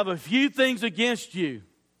 I have a few things against you.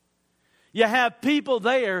 You have people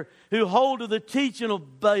there who hold to the teaching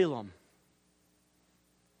of Balaam,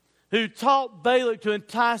 who taught Balak to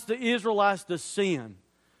entice the Israelites to sin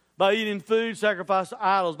by eating food sacrificed to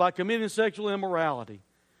idols, by committing sexual immorality.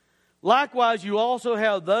 Likewise, you also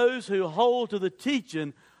have those who hold to the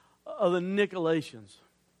teaching of the Nicolaitans.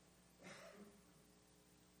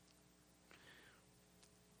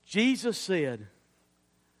 Jesus said,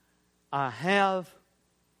 I have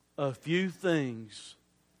a few things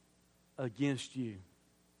against you.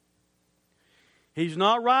 He's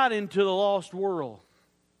not writing to the lost world.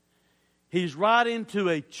 He's writing to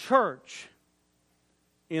a church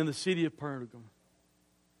in the city of Pergamum.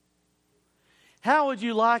 How would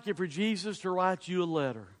you like it for Jesus to write you a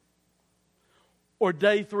letter? Or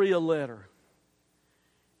day 3 a letter?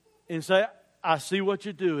 And say, I see what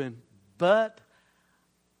you're doing, but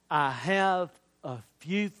I have a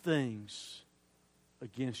few things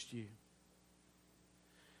against you.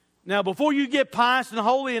 Now, before you get pious and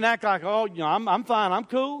holy and act like, oh, I'm fine, I'm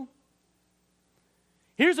cool.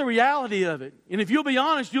 Here's the reality of it. And if you'll be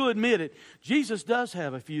honest, you'll admit it. Jesus does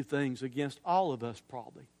have a few things against all of us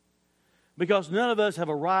probably. Because none of us have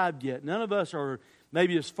arrived yet. None of us are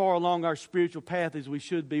maybe as far along our spiritual path as we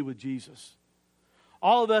should be with Jesus.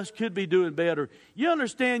 All of us could be doing better. You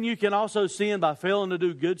understand you can also sin by failing to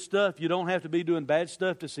do good stuff. You don't have to be doing bad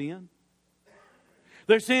stuff to sin.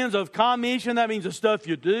 There's sins of commission, that means the stuff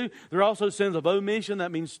you do. There are also sins of omission,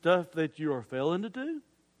 that means stuff that you are failing to do.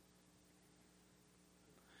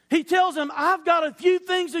 He tells them, I've got a few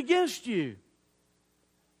things against you.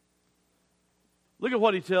 Look at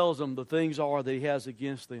what he tells them the things are that he has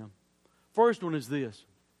against them. First one is this.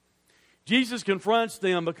 Jesus confronts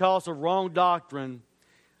them because of wrong doctrine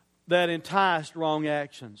that enticed wrong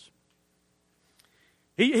actions.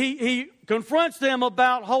 He confronts them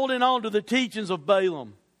about holding on to the teachings of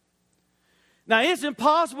Balaam. Now, it's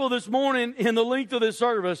impossible this morning in the length of this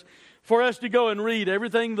service for us to go and read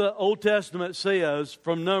everything the Old Testament says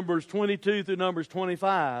from Numbers 22 through Numbers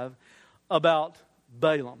 25 about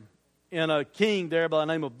Balaam and a king there by the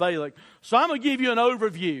name of Balak. So I'm going to give you an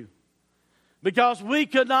overview because we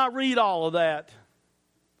could not read all of that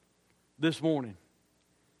this morning.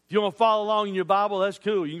 If you want to follow along in your Bible, that's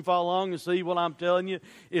cool. You can follow along and see what I'm telling you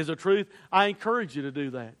is the truth. I encourage you to do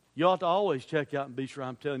that. You ought to always check out and be sure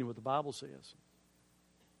I'm telling you what the Bible says.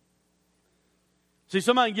 See,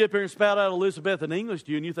 somebody can get up here and spout out Elizabeth in English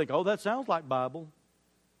to you, and you think, oh, that sounds like Bible.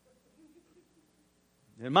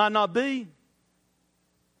 It might not be.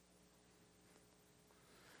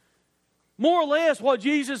 More or less, what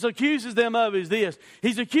Jesus accuses them of is this.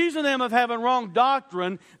 He's accusing them of having wrong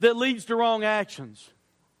doctrine that leads to wrong actions.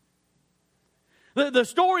 The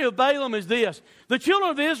story of Balaam is this. The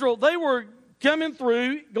children of Israel, they were coming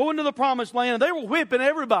through, going to the promised land, and they were whipping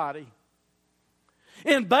everybody.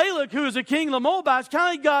 And Balak, who was the king of the Moabites,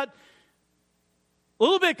 kind of got a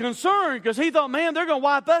little bit concerned because he thought, man, they're going to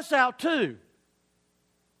wipe us out too.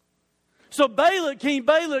 So King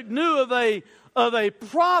Balak knew of a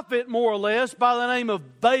prophet, more or less, by the name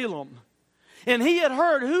of Balaam. And he had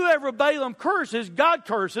heard whoever Balaam curses, God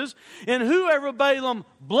curses, and whoever Balaam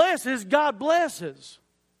blesses, God blesses.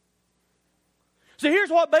 So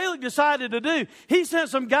here's what Balak decided to do. He sent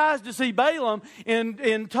some guys to see Balaam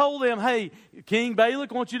and told them, hey, King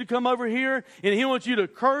Balak wants you to come over here, and he wants you to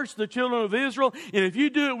curse the children of Israel, and if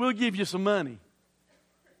you do it, we'll give you some money.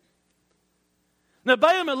 Now,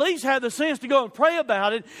 Balaam at least had the sense to go and pray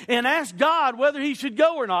about it and ask God whether he should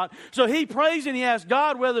go or not. So he prays and he asks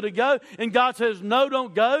God whether to go. And God says, no,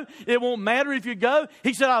 don't go. It won't matter if you go.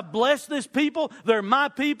 He said, I've blessed this people. They're my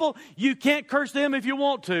people. You can't curse them if you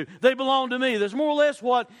want to. They belong to me. That's more or less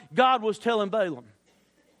what God was telling Balaam.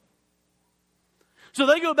 So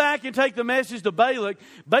they go back and take the message to Balak.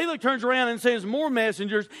 Balak turns around and sends more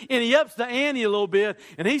messengers. And he ups the ante a little bit.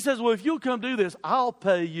 And he says, well, if you'll come do this, I'll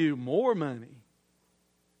pay you more money.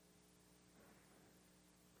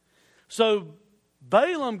 So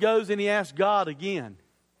Balaam goes and he asks God again,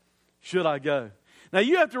 should I go? Now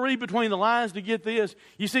you have to read between the lines to get this.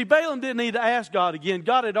 You see, Balaam didn't need to ask God again.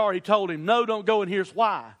 God had already told him, no, don't go, and here's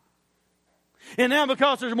why. And now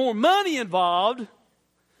because there's more money involved,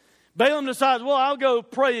 Balaam decides, well, I'll go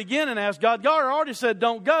pray again and ask God. God already said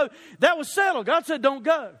don't go. That was settled. God said don't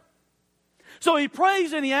go. So he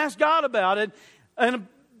prays and he asks God about it. And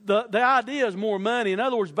the idea is more money. In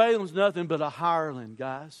other words, Balaam's nothing but a hireling,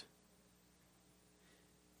 guys.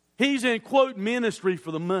 He's in, quote, ministry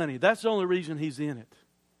for the money. That's the only reason he's in it.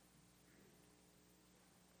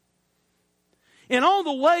 And on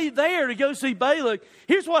the way there to go see Balak,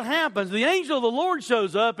 here's what happens. The angel of the Lord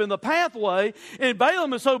shows up in the pathway, and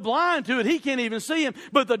Balaam is so blind to it, he can't even see him.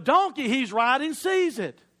 But the donkey he's riding sees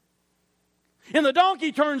it. And the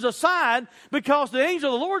donkey turns aside because the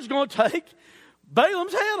angel of the Lord's going to take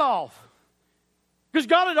Balaam's head off. Because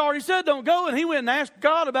God had already said don't go, and he went and asked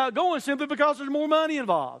God about going simply because there's more money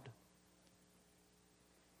involved.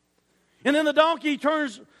 And then the donkey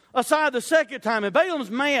turns aside the second time, and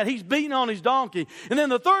Balaam's mad. He's beating on his donkey. And then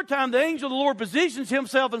the third time, the angel of the Lord positions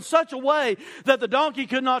himself in such a way that the donkey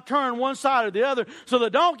could not turn one side or the other. So the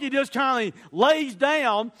donkey just kind of lays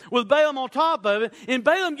down with Balaam on top of it. And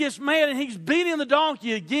Balaam gets mad, and he's beating the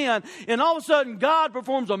donkey again. And all of a sudden, God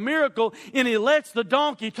performs a miracle, and he lets the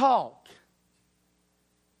donkey talk.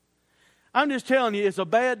 I'm just telling you, it's a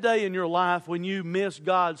bad day in your life when you miss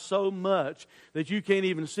God so much that you can't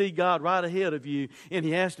even see God right ahead of you, and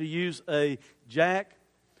he has to use a jack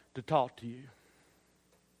to talk to you.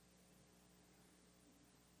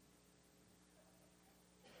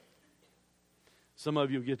 Some of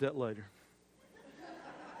you will get that later.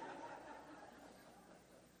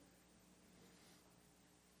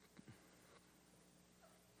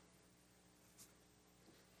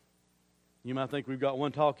 You might think we've got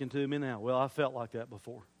one talking to me now. Well, I felt like that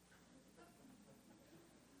before.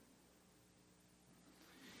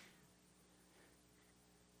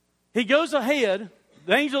 He goes ahead.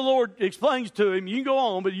 The angel of the Lord explains to him, you can go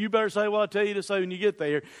on, but you better say what I tell you to say when you get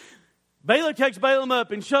there. Balak takes Balaam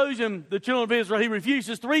up and shows him the children of Israel. He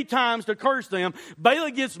refuses 3 times to curse them.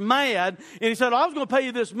 Balak gets mad, and he said, I was going to pay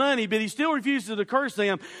you this money, but he still refuses to curse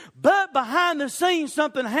them. But behind the scenes,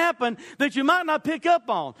 something happened that you might not pick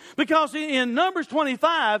up on. Because in Numbers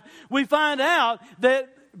 25, we find out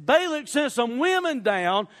that Balak sent some women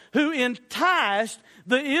down who enticed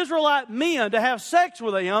the Israelite men to have sex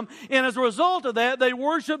with them, and as a result of that, they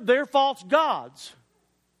worshiped their false gods.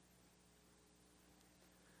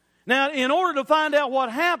 Now, in order to find out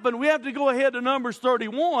what happened, we have to go ahead to Numbers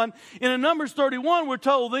 31. And in Numbers 31, we're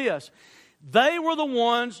told this. They were the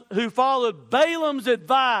ones who followed Balaam's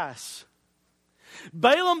advice.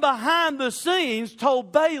 Balaam, behind the scenes,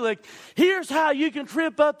 told Balak, here's how you can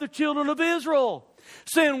trip up the children of Israel.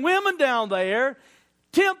 Send women down there,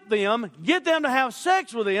 tempt them, get them to have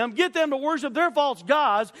sex with them, get them to worship their false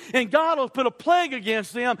gods, and God will put a plague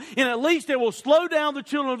against them, and at least it will slow down the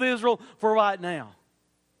children of Israel for right now.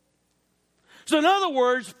 So in other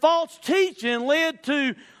words, false teaching led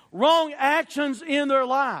to wrong actions in their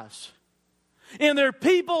lives. And there are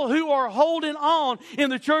people who are holding on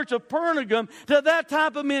in the church of Pergamum to that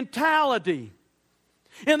type of mentality.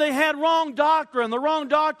 And they had wrong doctrine. The wrong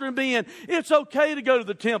doctrine being, it's okay to go to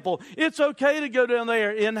the temple. It's okay to go down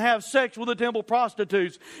there and have sex with the temple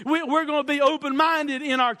prostitutes. We're going to be open-minded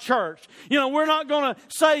in our church. You know, we're not going to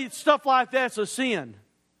say stuff like that's a sin.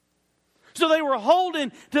 So they were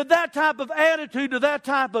holding to that type of attitude, to that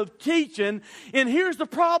type of teaching. And here's the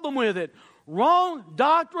problem with it. Wrong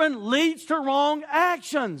doctrine leads to wrong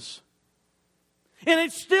actions. And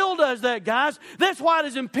it still does that, guys. That's why it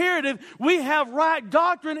is imperative we have right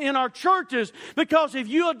doctrine in our churches. Because if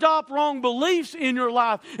you adopt wrong beliefs in your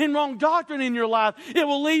life, and wrong doctrine in your life, it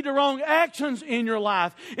will lead to wrong actions in your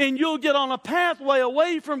life. And you'll get on a pathway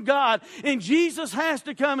away from God. And Jesus has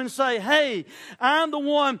to come and say, hey, I'm the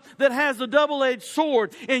one that has the double-edged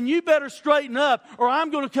sword. And you better straighten up, or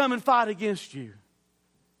I'm going to come and fight against you.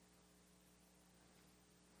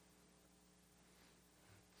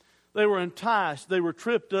 They were enticed. They were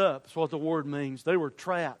tripped up. That's what the word means. They were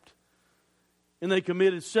trapped. And they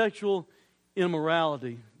committed sexual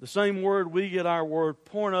immorality. The same word we get our word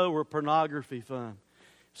porno or pornography from.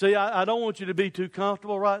 See, I don't want you to be too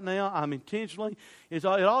comfortable right now. I'm intentionally. It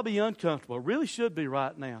ought to be uncomfortable. It really should be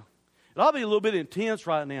right now. It ought to be a little bit intense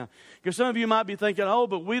right now. Because some of you might be thinking, oh,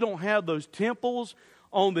 but we don't have those temples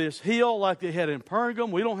on this hill like they had in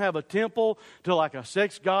Pergamum. We don't have a temple to like a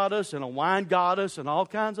sex goddess and a wine goddess and all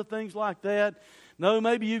kinds of things like that. No,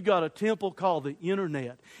 maybe you've got a temple called the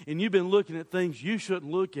internet, and you've been looking at things you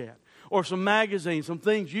shouldn't look at, or some magazines, some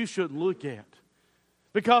things you shouldn't look at.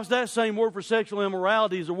 Because that same word for sexual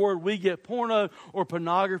immorality is a word we get porno or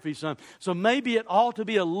pornography from. So maybe it ought to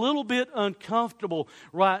be a little bit uncomfortable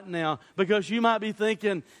right now, because you might be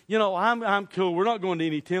thinking, I'm cool. We're not going to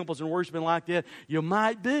any temples and worshiping like that. You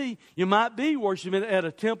might be. You might be worshiping at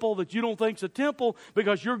a temple that you don't think is a temple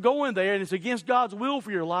because you're going there and it's against God's will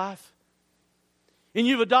for your life. And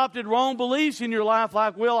you've adopted wrong beliefs in your life,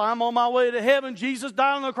 like, well, I'm on my way to heaven. Jesus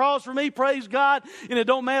died on the cross for me, praise God. And it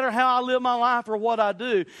don't matter how I live my life or what I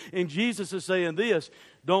do. And Jesus is saying this,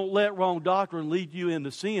 don't let wrong doctrine lead you into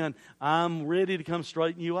sin. I'm ready to come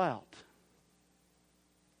straighten you out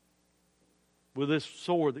with this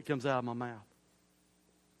sword that comes out of my mouth.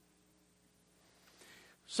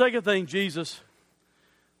 Second thing Jesus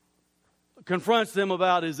confronts them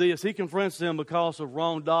about is this. He confronts them because of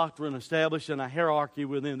wrong doctrine establishing a hierarchy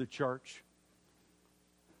within the church.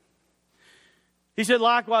 He said,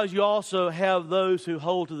 likewise, you also have those who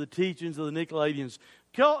hold to the teachings of the Nicolaitans.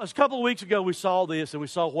 A couple of weeks ago, we saw this and we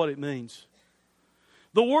saw what it means.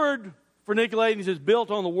 The word for Nicolaitans is built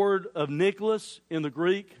on the word of Nicholas in the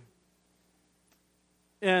Greek.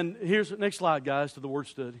 And here's the next slide, guys, to the word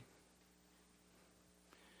study.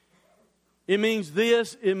 It means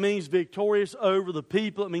this. It means victorious over the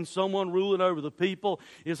people. It means someone ruling over the people.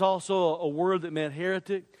 It's also a word that meant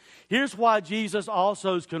heretic. Here's why Jesus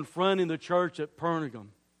also is confronting the church at Pergamum.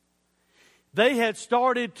 They had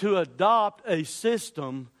started to adopt a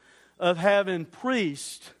system of having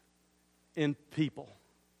priests and people.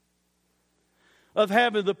 Of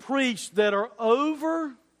having the priests that are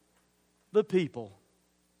over the people.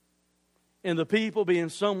 And the people being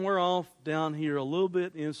somewhere off down here, a little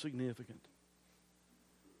bit insignificant.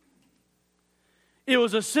 It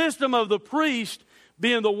was a system of the priest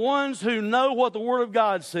being the ones who know what the Word of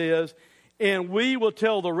God says, and we will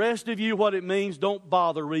tell the rest of you what it means. Don't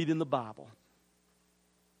bother reading the Bible.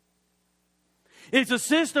 It's a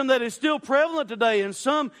system that is still prevalent today in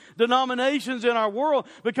some denominations in our world,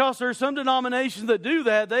 because there are some denominations that do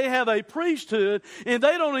that. They have a priesthood, and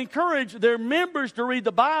they don't encourage their members to read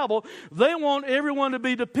the Bible. They want everyone to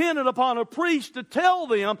be dependent upon a priest to tell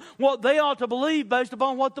them what they ought to believe based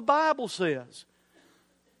upon what the Bible says.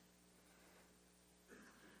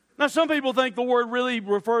 Now, some people think the word really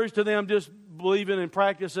refers to them just believing and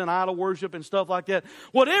practicing idol worship and stuff like that.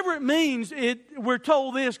 Whatever it means, we're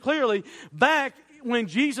told this clearly. Back when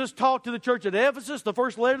Jesus talked to the church at Ephesus, the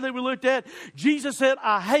first letter that we looked at, Jesus said,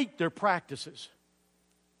 I hate their practices.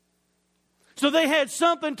 So they had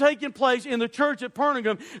something taking place in the church at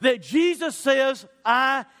Pergamum that Jesus says,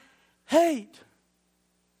 I hate.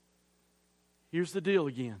 Here's the deal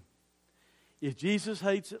again. If Jesus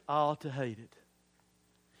hates it, I ought to hate it.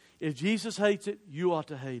 If Jesus hates it, you ought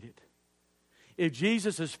to hate it. If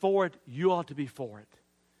Jesus is for it, you ought to be for it.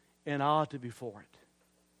 And I ought to be for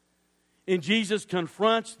it. And Jesus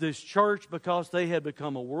confronts this church because they had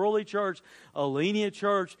become a worldly church, a lenient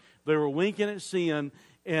church. They were winking at sin.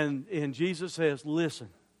 And Jesus says, listen,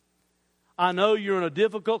 I know you're in a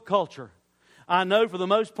difficult culture. I know for the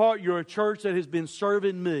most part you're a church that has been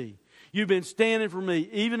serving me. You've been standing for me,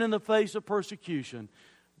 even in the face of persecution.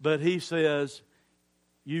 But He says,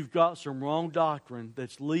 you've got some wrong doctrine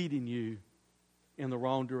that's leading you in the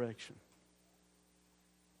wrong direction.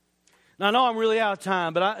 Now, I know I'm really out of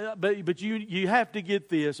time, but you have to get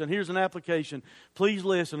this, and here's an application. Please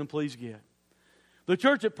listen and please get. The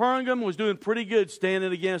church at Pergamum was doing pretty good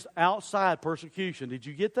standing against outside persecution. Did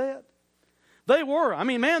you get that? They were. I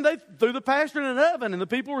mean, man, they threw the pastor in an oven, and the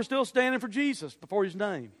people were still standing for Jesus before His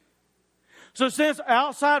name. So since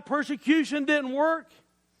outside persecution didn't work,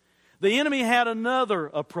 the enemy had another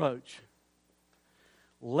approach.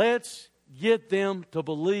 Let's get them to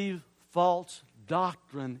believe false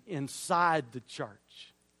doctrine inside the church.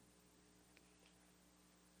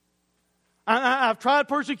 I've tried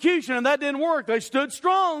persecution and that didn't work. They stood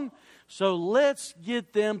strong. So let's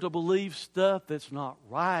get them to believe stuff that's not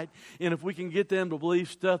right. And if we can get them to believe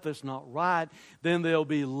stuff that's not right, then they'll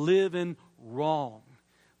be living wrong.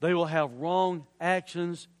 They will have wrong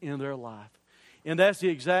actions in their life. And that's the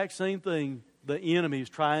exact same thing the enemy is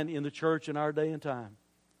trying in the church in our day and time.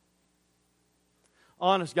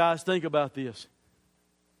 Honest, guys, think about this.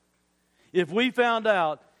 If we found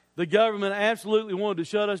out the government absolutely wanted to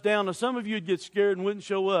shut us down, now some of you would get scared and wouldn't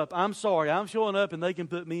show up. I'm sorry, I'm showing up and they can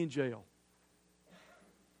put me in jail.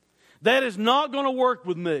 That is not going to work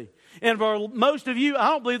with me. And for most of you, I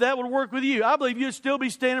don't believe that would work with you. I believe you'd still be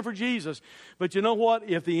standing for Jesus. But you know what?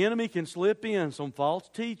 If the enemy can slip in some false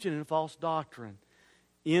teaching and false doctrine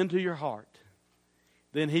into your heart,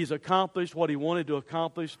 then he's accomplished what he wanted to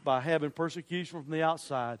accomplish by having persecution from the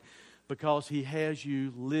outside, because he has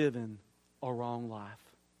you living a wrong life.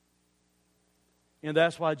 And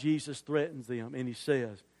that's why Jesus threatens them. And He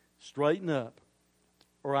says, straighten up,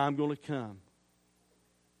 or I'm going to come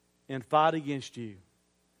and fight against you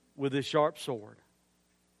with this sharp sword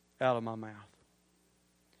out of my mouth.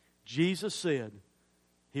 Jesus said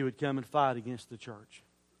He would come and fight against the church.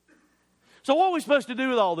 So what are we supposed to do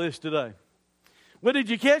with all this today? Well, did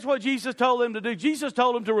you catch what Jesus told them to do? Jesus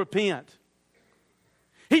told them to repent.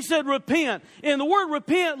 He said repent. And the word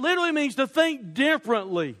repent literally means to think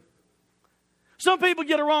differently. Some people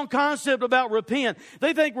get a wrong concept about repent.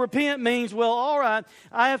 They think repent means, well, all right,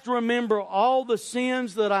 I have to remember all the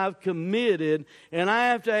sins that I've committed, and I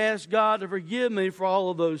have to ask God to forgive me for all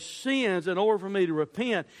of those sins in order for me to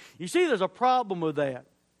repent. You see, there's a problem with that.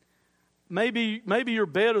 Maybe you're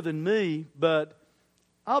better than me, but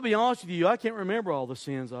I'll be honest with you, I can't remember all the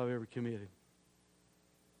sins I've ever committed.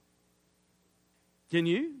 Can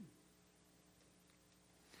you?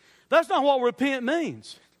 That's not what repent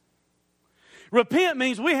means. Repent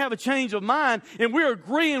means we have a change of mind and we're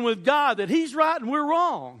agreeing with God that He's right and we're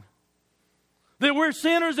wrong. That we're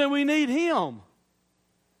sinners and we need Him.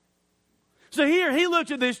 So here He looks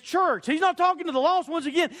at this church. He's not talking to the lost ones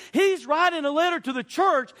again. He's writing a letter to the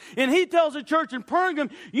church, and He tells the church in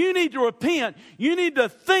Pergamum, you need to repent. You need to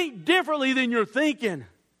think differently than you're thinking.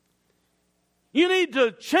 You need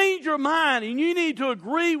to change your mind, and you need to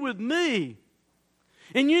agree with me.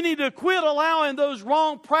 And you need to quit allowing those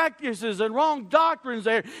wrong practices and wrong doctrines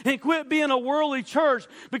there and quit being a worldly church,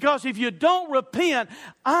 because if you don't repent,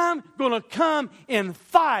 I'm going to come and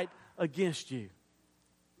fight against you.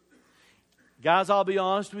 Guys, I'll be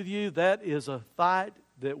honest with you, that is a fight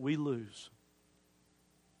that we lose.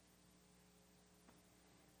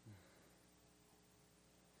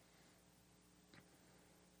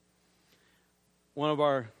 One of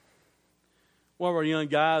our young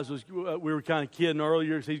guys we were kind of kidding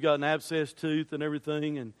earlier, because he's got an abscessed tooth and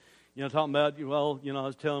everything, and talking about, I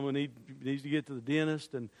was telling him he needs to get to the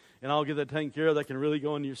dentist, and I'll get that taken care of. That can really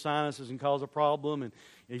go into your sinuses and cause a problem. And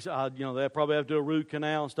he said, they probably have to do a root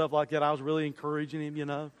canal and stuff like that. I was really encouraging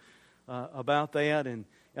him, about that. And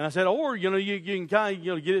I said, or, you can kind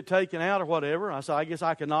of, get it taken out or whatever. I said, I guess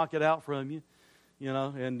I can knock it out from you,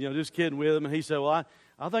 and, just kidding with him. And he said, well,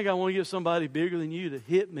 I think I want to get somebody bigger than you to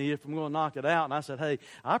hit me if I'm going to knock it out. And I said, hey,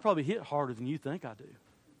 I probably hit harder than you think I do.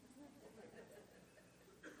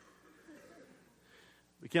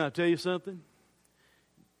 But can I tell you something?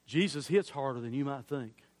 Jesus hits harder than you might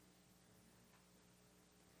think.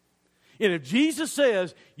 And if Jesus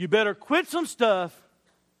says, you better quit some stuff,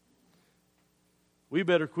 we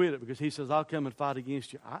better quit it, because He says, I'll come and fight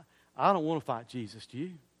against you. I don't want to fight Jesus, do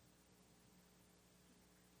you?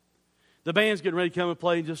 The band's getting ready to come and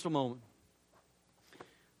play in just a moment.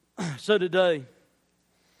 So today,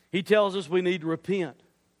 He tells us we need to repent.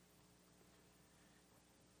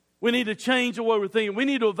 We need to change the way we're thinking. We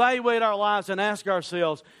need to evaluate our lives and ask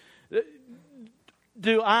ourselves,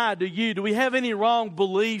 do we have any wrong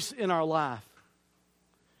beliefs in our life?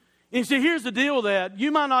 And see, here's the deal with that.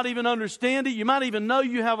 You might not even understand it. You might even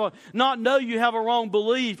not know you have a wrong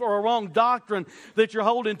belief or a wrong doctrine that you're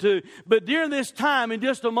holding to. But during this time, in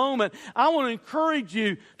just a moment, I want to encourage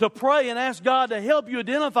you to pray and ask God to help you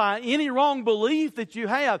identify any wrong belief that you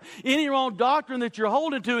have, any wrong doctrine that you're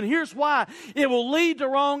holding to. And here's why. It will lead to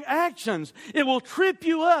wrong actions. It will trip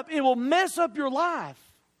you up. It will mess up your life.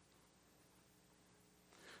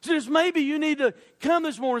 So just maybe you need to come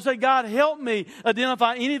this morning and say, God, help me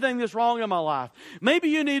identify anything that's wrong in my life. Maybe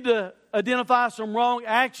you need to identify some wrong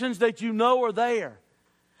actions that you know are there.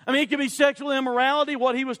 I mean, it could be sexual immorality,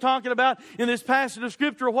 what he was talking about in this passage of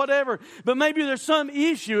Scripture or whatever. But maybe there's some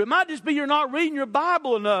issue. It might just be you're not reading your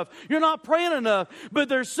Bible enough. You're not praying enough. But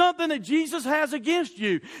there's something that Jesus has against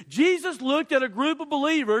you. Jesus looked at a group of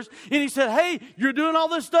believers and He said, hey, you're doing all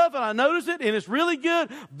this stuff and I notice it and it's really good,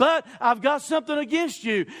 but I've got something against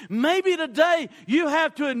you. Maybe today you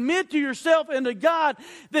have to admit to yourself and to God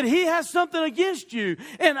that He has something against you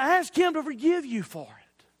and ask Him to forgive you for it.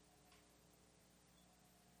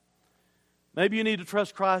 Maybe you need to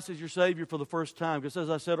trust Christ as your Savior for the first time, because as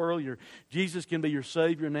I said earlier, Jesus can be your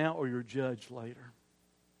Savior now or your judge later.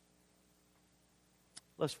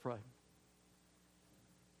 Let's pray.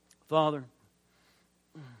 Father,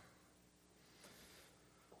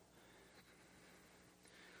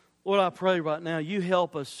 Lord, I pray right now, you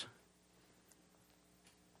help us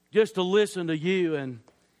just to listen to you, and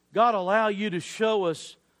God, allow you to show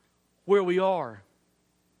us where we are.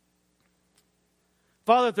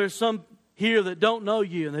 Father, if there's some here that don't know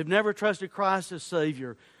you and they've never trusted Christ as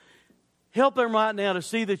Savior, help them right now to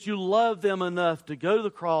see that you love them enough to go to the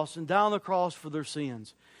cross and die on the cross for their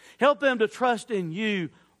sins. Help them to trust in you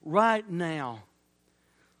right now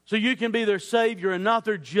so you can be their Savior and not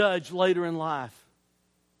their judge later in life.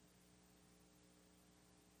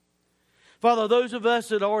 Father, those of us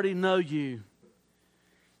that already know you,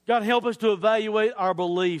 God, help us to evaluate our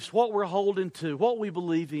beliefs, what we're holding to, what we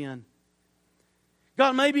believe in.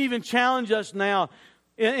 God, maybe even challenge us now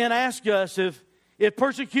and ask us if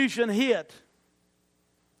persecution hit,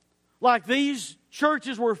 like these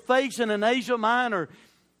churches were facing in Asia Minor,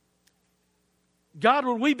 God,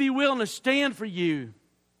 would we be willing to stand for you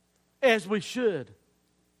as we should?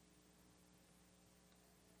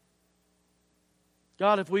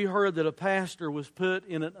 God, if we heard that a pastor was put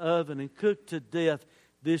in an oven and cooked to death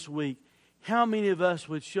this week, how many of us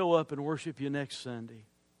would show up and worship you next Sunday?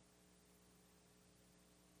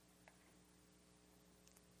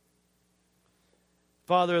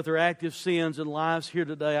 Father, if there are active sins in lives here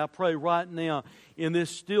today, I pray right now in this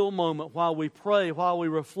still moment while we pray, while we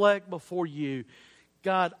reflect before you,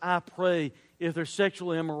 God, I pray if there's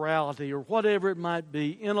sexual immorality or whatever it might be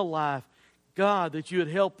in a life, God, that you would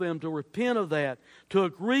help them to repent of that, to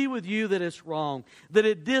agree with you that it's wrong, that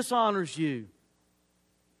it dishonors you,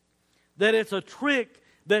 that it's a trick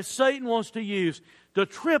that Satan wants to use to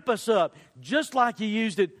trip us up, just like he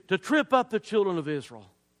used it to trip up the children of Israel.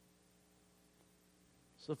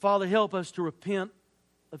 So, Father, help us to repent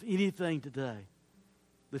of anything today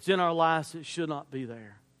that's in our lives that should not be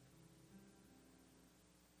there.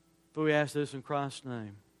 For we ask this in Christ's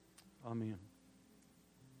name. Amen.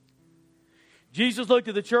 Jesus looked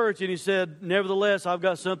at the church and He said, nevertheless, I've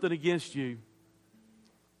got something against you.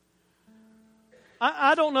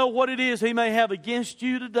 I don't know what it is He may have against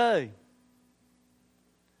you today.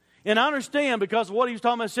 And I understand because of what He was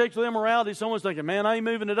talking about sexual immorality, someone's thinking, man, I ain't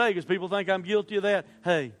moving today because people think I'm guilty of that.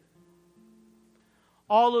 Hey,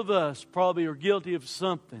 all of us probably are guilty of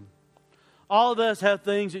something. All of us have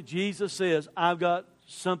things that Jesus says, I've got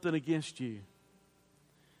something against you.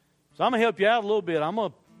 So I'm going to help you out a little bit. I'm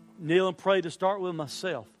going to kneel and pray to start with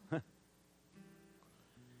myself.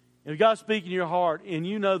 If God's speaking in your heart and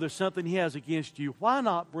you know there's something He has against you, why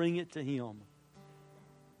not bring it to Him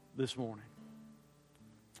this morning?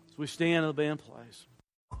 As we stand in the band place.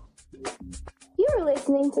 You are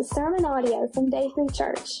listening to sermon audio from Day 3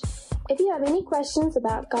 Church. If you have any questions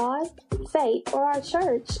about God, faith, or our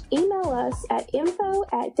church, email us at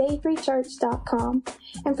info@day3church.com.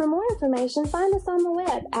 And for more information, find us on the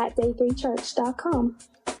web at day3church.com.